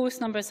in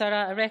post numbers are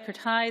at a record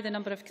high, the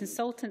number of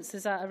consultants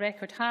is at a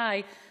record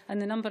high, and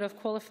the number of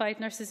qualified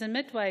nurses and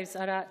midwives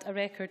are at a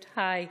record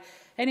high.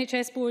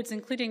 NHS boards,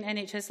 including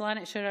NHS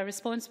Lanarkshire, are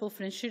responsible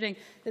for ensuring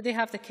that they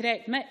have the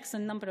correct mix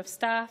and number of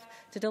staff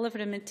to deliver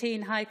and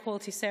maintain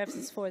high-quality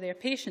services for their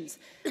patients.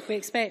 We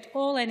expect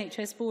all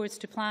NHS boards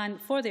to plan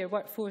for their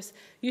workforce,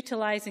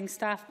 utilising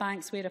staff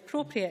banks where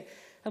appropriate,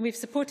 and we've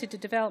supported the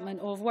development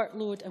of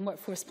workload and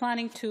workforce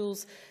planning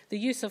tools, the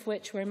use of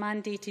which were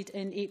mandated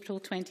in April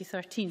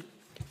 2013.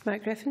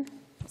 Mark Griffin.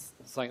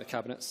 Thank the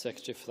Cabinet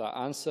Secretary for that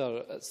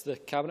answer. Is the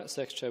Cabinet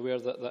Secretary aware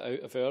that the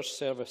out-of-hours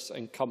service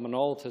in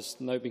McDonald has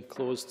now been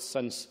closed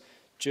since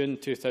June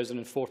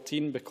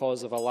 2014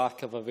 because of a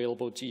lack of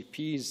available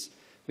GPs,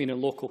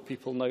 meaning local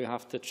people now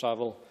have to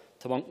travel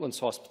to Monklands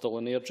Hospital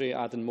in Airdrie,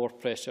 adding more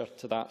pressure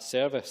to that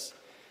service?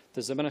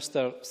 Does the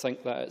Minister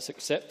think that it's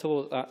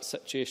acceptable that that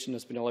situation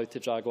has been allowed to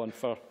drag on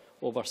for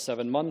over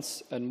 7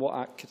 months, and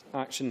what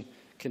action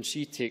can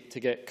she take to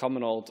get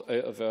McDonald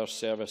out of our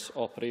service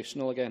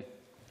operational again?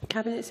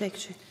 Cabinet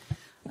Secretary.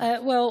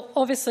 Well,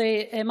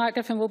 obviously, Mark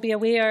Griffin will be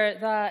aware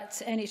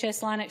that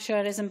NHS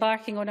Lanarkshire is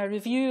embarking on a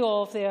review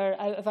of their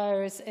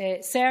out-of-hours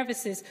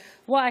services.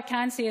 What I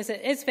can say is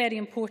it is very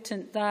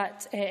important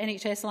that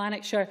NHS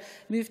Lanarkshire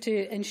move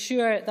to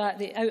ensure that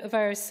the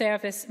out-of-hours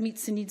service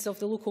meets the needs of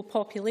the local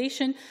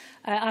population.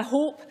 I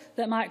hope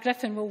that Mark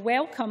Griffin will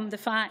welcome the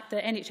fact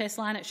that NHS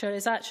Lanarkshire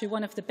is actually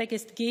one of the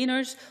biggest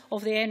gainers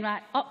of the NRAC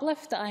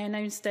uplift that I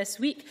announced this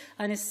week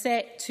and is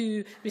set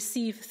to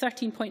receive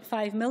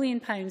 £13.5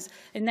 million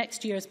in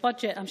next year's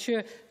budget. I'm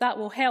sure that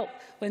will help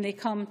when they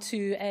come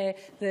to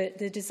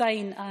the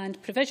design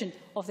and provision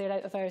of their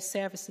out-of-hours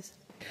services.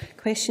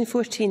 Question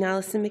 14,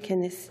 Alison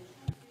McInnes.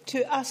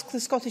 To ask the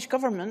Scottish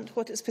Government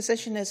what its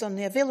position is on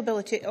the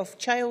availability of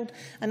child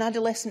and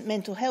adolescent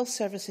mental health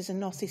services in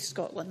North East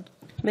Scotland.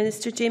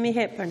 Minister Jamie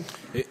Hepburn.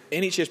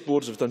 NHS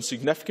boards have done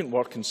significant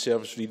work in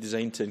service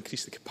redesign to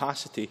increase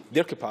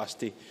their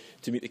capacity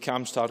to meet the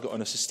CAMS target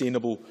on a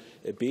sustainable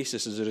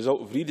basis. As a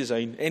result of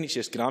redesign,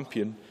 NHS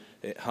Grampian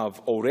have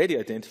already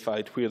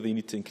identified where they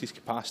need to increase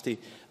capacity,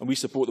 and we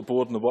support the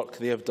board and the work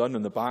they have done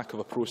on the back of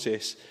a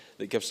process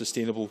that gives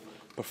sustainable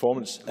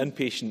performance.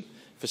 Inpatient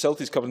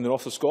facilities covering the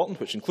north of Scotland,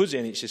 which includes the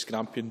NHS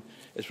Grampian,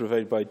 is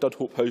provided by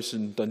Dudhope House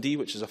in Dundee,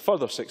 which is a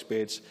further 6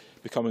 beds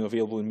becoming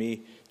available in May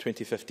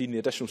 2015. The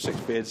additional 6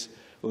 beds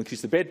will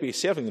increase the bed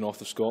base serving the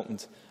north of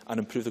Scotland and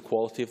improve the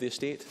quality of the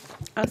estate.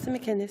 Alison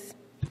McInnes.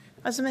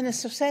 As the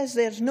Minister says,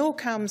 there is no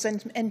CAMS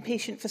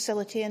inpatient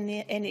facility in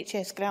the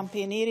NHS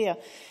Grampian area.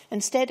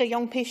 Instead, a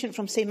young patient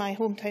from, say, my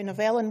hometown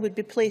of Ellen would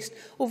be placed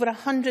over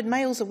 100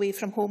 miles away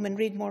from home in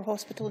Raidmore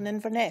Hospital in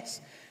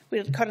Inverness,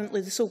 where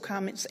currently the sole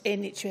CAMS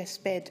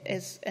NHS bed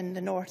is in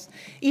the north.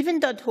 Even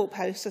Dudhope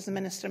House, as the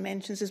Minister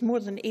mentions, is more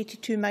than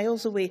 82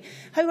 miles away.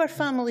 How are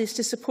families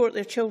to support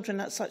their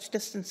children at such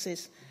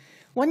distances?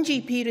 One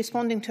GP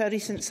responding to a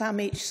recent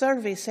SAMH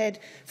survey said,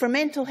 for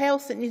mental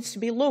health it needs to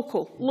be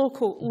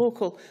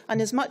local,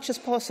 and as much as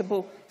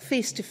possible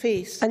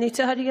face-to-face.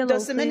 Anita, hurry along,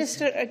 Does the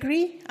Minister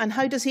agree? And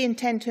how does he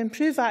intend to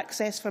improve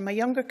access for my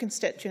younger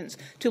constituents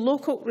to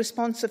local,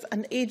 responsive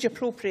and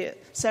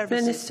age-appropriate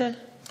services? Minister.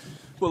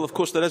 Well, of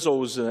course, there is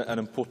always an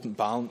important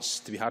balance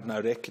to be had, and I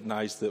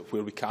recognise that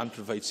where we can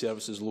provide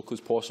services as locally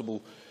as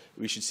possible,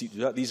 we should seek to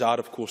do that. These are,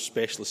 of course,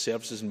 specialist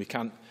services, and we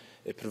can't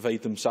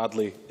provide them,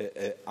 sadly,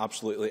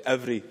 absolutely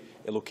every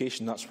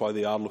location. That's why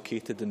they are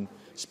located in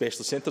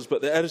specialist centres.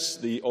 But there is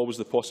always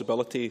the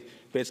possibility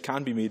beds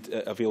can be made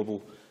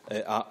available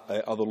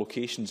at other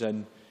locations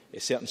in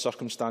certain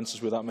circumstances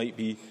where that might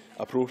be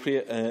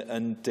appropriate,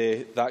 and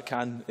that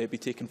can be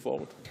taken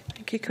forward.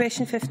 Thank you.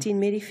 Question 15,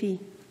 Mary Fee.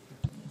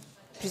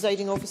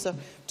 Presiding Officer,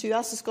 to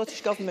ask the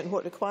Scottish Government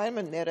what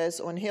requirement there is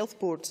on health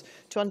boards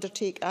to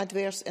undertake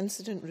adverse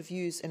incident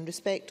reviews in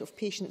respect of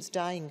patients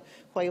dying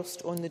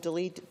whilst on the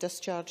delayed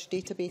discharge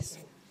database.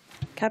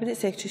 Cabinet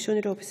Secretary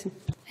Shona Robertson.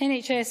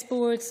 NHS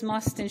boards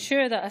must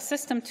ensure that a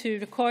system to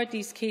record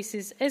these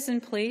cases is in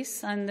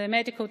place, and the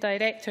Medical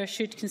Director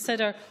should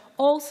consider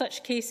all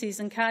such cases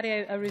and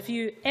carry out a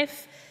review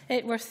if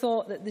it were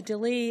thought that the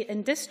delay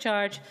in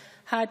discharge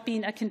had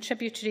been a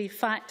contributory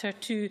factor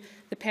to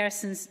the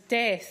person's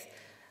death.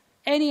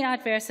 Any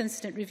adverse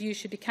incident review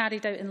should be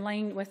carried out in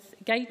line with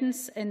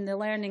guidance in the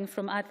Learning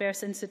from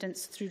Adverse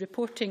Incidents Through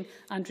Reporting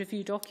and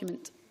Review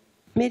document.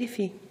 Mary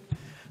Fee.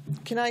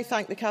 Can I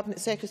thank the Cabinet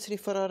Secretary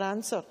for her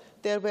answer?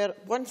 There were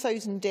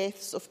 1,000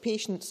 deaths of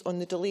patients on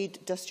the delayed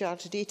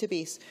discharge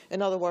database,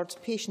 in other words,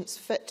 patients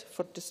fit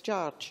for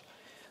discharge.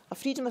 A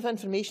Freedom of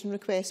Information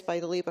request by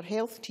the Labour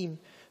Health team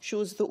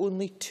shows that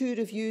only 2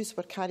 reviews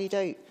were carried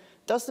out.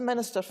 Does the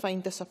Minister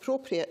find this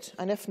appropriate,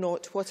 and if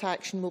not, what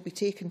action will be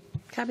taken?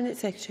 Cabinet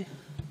Secretary.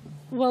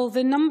 Well,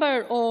 the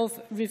number of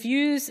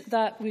reviews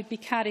that would be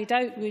carried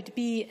out would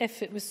be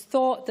if it was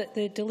thought that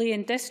the delay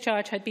in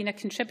discharge had been a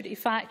contributory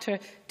factor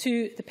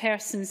to the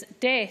person's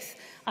death.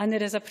 And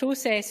there is a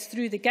process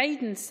through the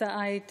guidance that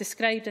I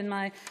described in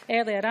my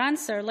earlier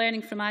answer,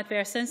 Learning from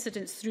Adverse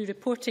Incidents Through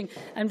Reporting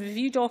and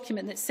Review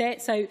document, that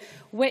sets out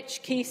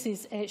which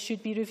cases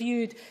should be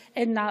reviewed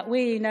in that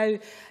way. Now,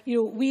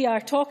 we are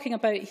talking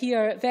about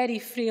here very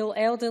frail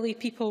elderly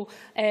people,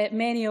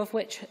 many of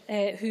which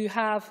who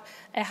have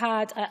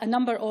had a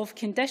number of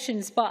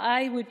conditions, but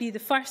I would be the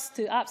first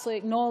to absolutely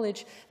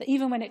acknowledge that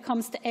even when it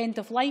comes to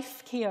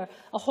end-of-life care,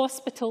 a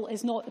hospital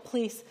is not the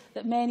place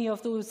that many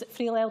of those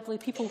frail elderly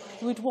people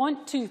would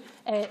want to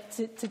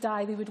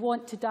die. They would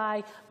want to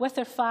die with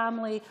their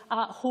family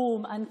at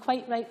home, and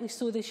quite rightly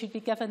so, they should be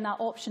given that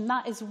option.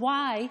 That is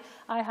why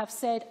I have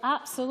said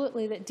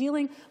absolutely that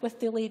dealing with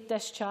delayed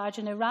discharge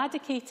and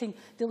eradicating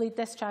delayed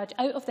discharge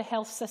out of the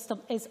health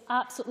system is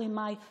absolutely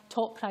my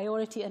top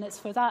priority, and it's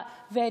for that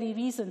very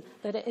reason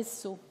that it is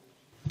so.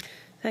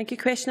 Thank you.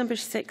 Question number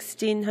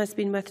 16 has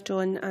been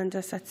withdrawn and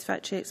a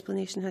satisfactory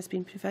explanation has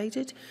been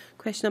provided.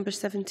 Question number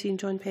 17,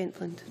 John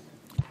Pentland.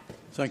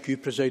 Thank you,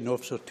 Presiding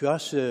Officer. To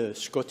ask the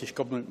Scottish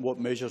Government what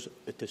measures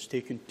it has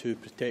taken to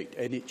protect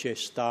NHS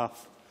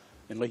staff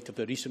in light of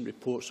the recent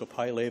reports of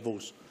high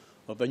levels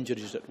of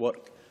injuries at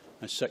work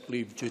and sick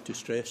leave due to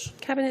stress.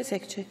 Cabinet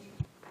Secretary.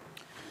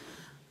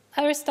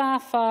 Our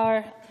staff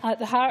are at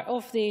the heart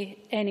of the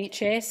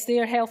NHS.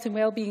 Their health and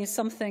wellbeing is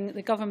something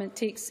the Government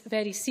takes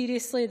very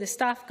seriously. The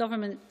staff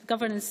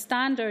governance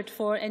standard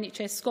for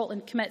NHS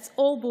Scotland commits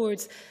all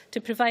boards to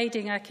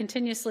providing a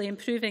continuously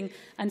improving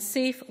and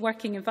safe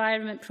working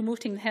environment,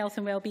 promoting the health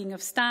and wellbeing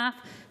of staff,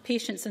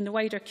 patients and the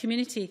wider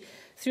community.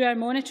 Through our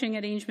monitoring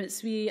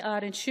arrangements, we are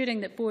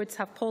ensuring that boards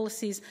have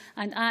policies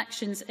and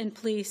actions in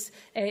place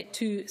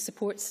to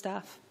support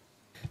staff.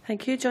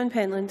 Thank you. John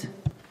Pentland.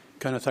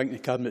 Can I thank the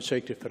Cabinet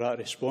Secretary for that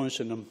response,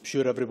 and I'm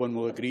sure everyone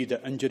will agree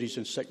that injuries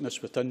and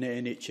sickness within the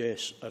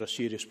NHS are a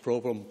serious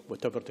problem,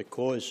 whatever the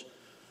cause.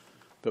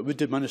 But would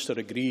the Minister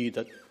agree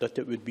that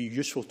it would be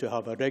useful to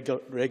have a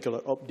regular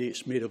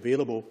updates made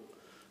available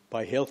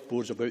by health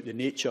boards about the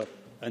nature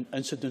and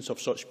incidence of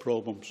such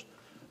problems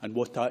and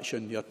what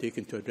action they are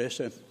taking to address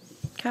them?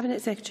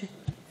 Cabinet Secretary.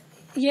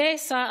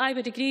 Yes, I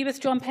would agree with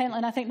John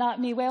Pentland. I think that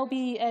may well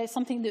be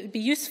something that would be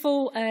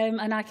useful,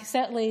 and I can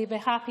certainly be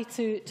happy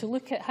to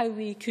look at how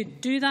we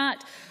could do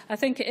that. I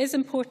think it is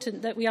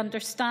important that we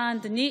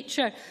understand the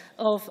nature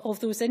of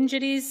those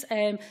injuries,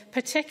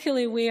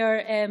 particularly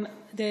where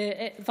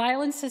the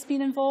violence has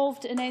been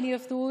involved in any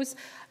of those.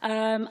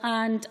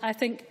 And I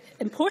think,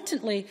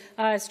 importantly,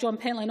 as John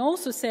Pentland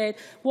also said,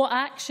 what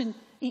action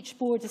each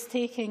board is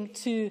taking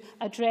to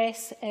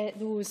address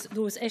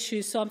those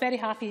issues. So I'm very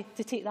happy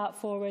to take that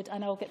forward,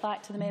 and I'll get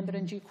back to the member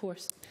in due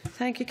course.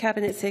 Thank you,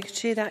 Cabinet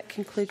Secretary. That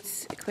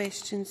concludes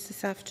questions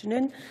this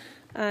afternoon,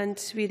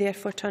 and we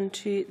therefore turn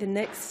to the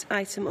next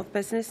item of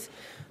business,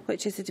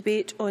 which is a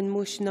debate on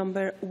motion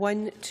number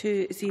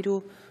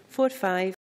 12045,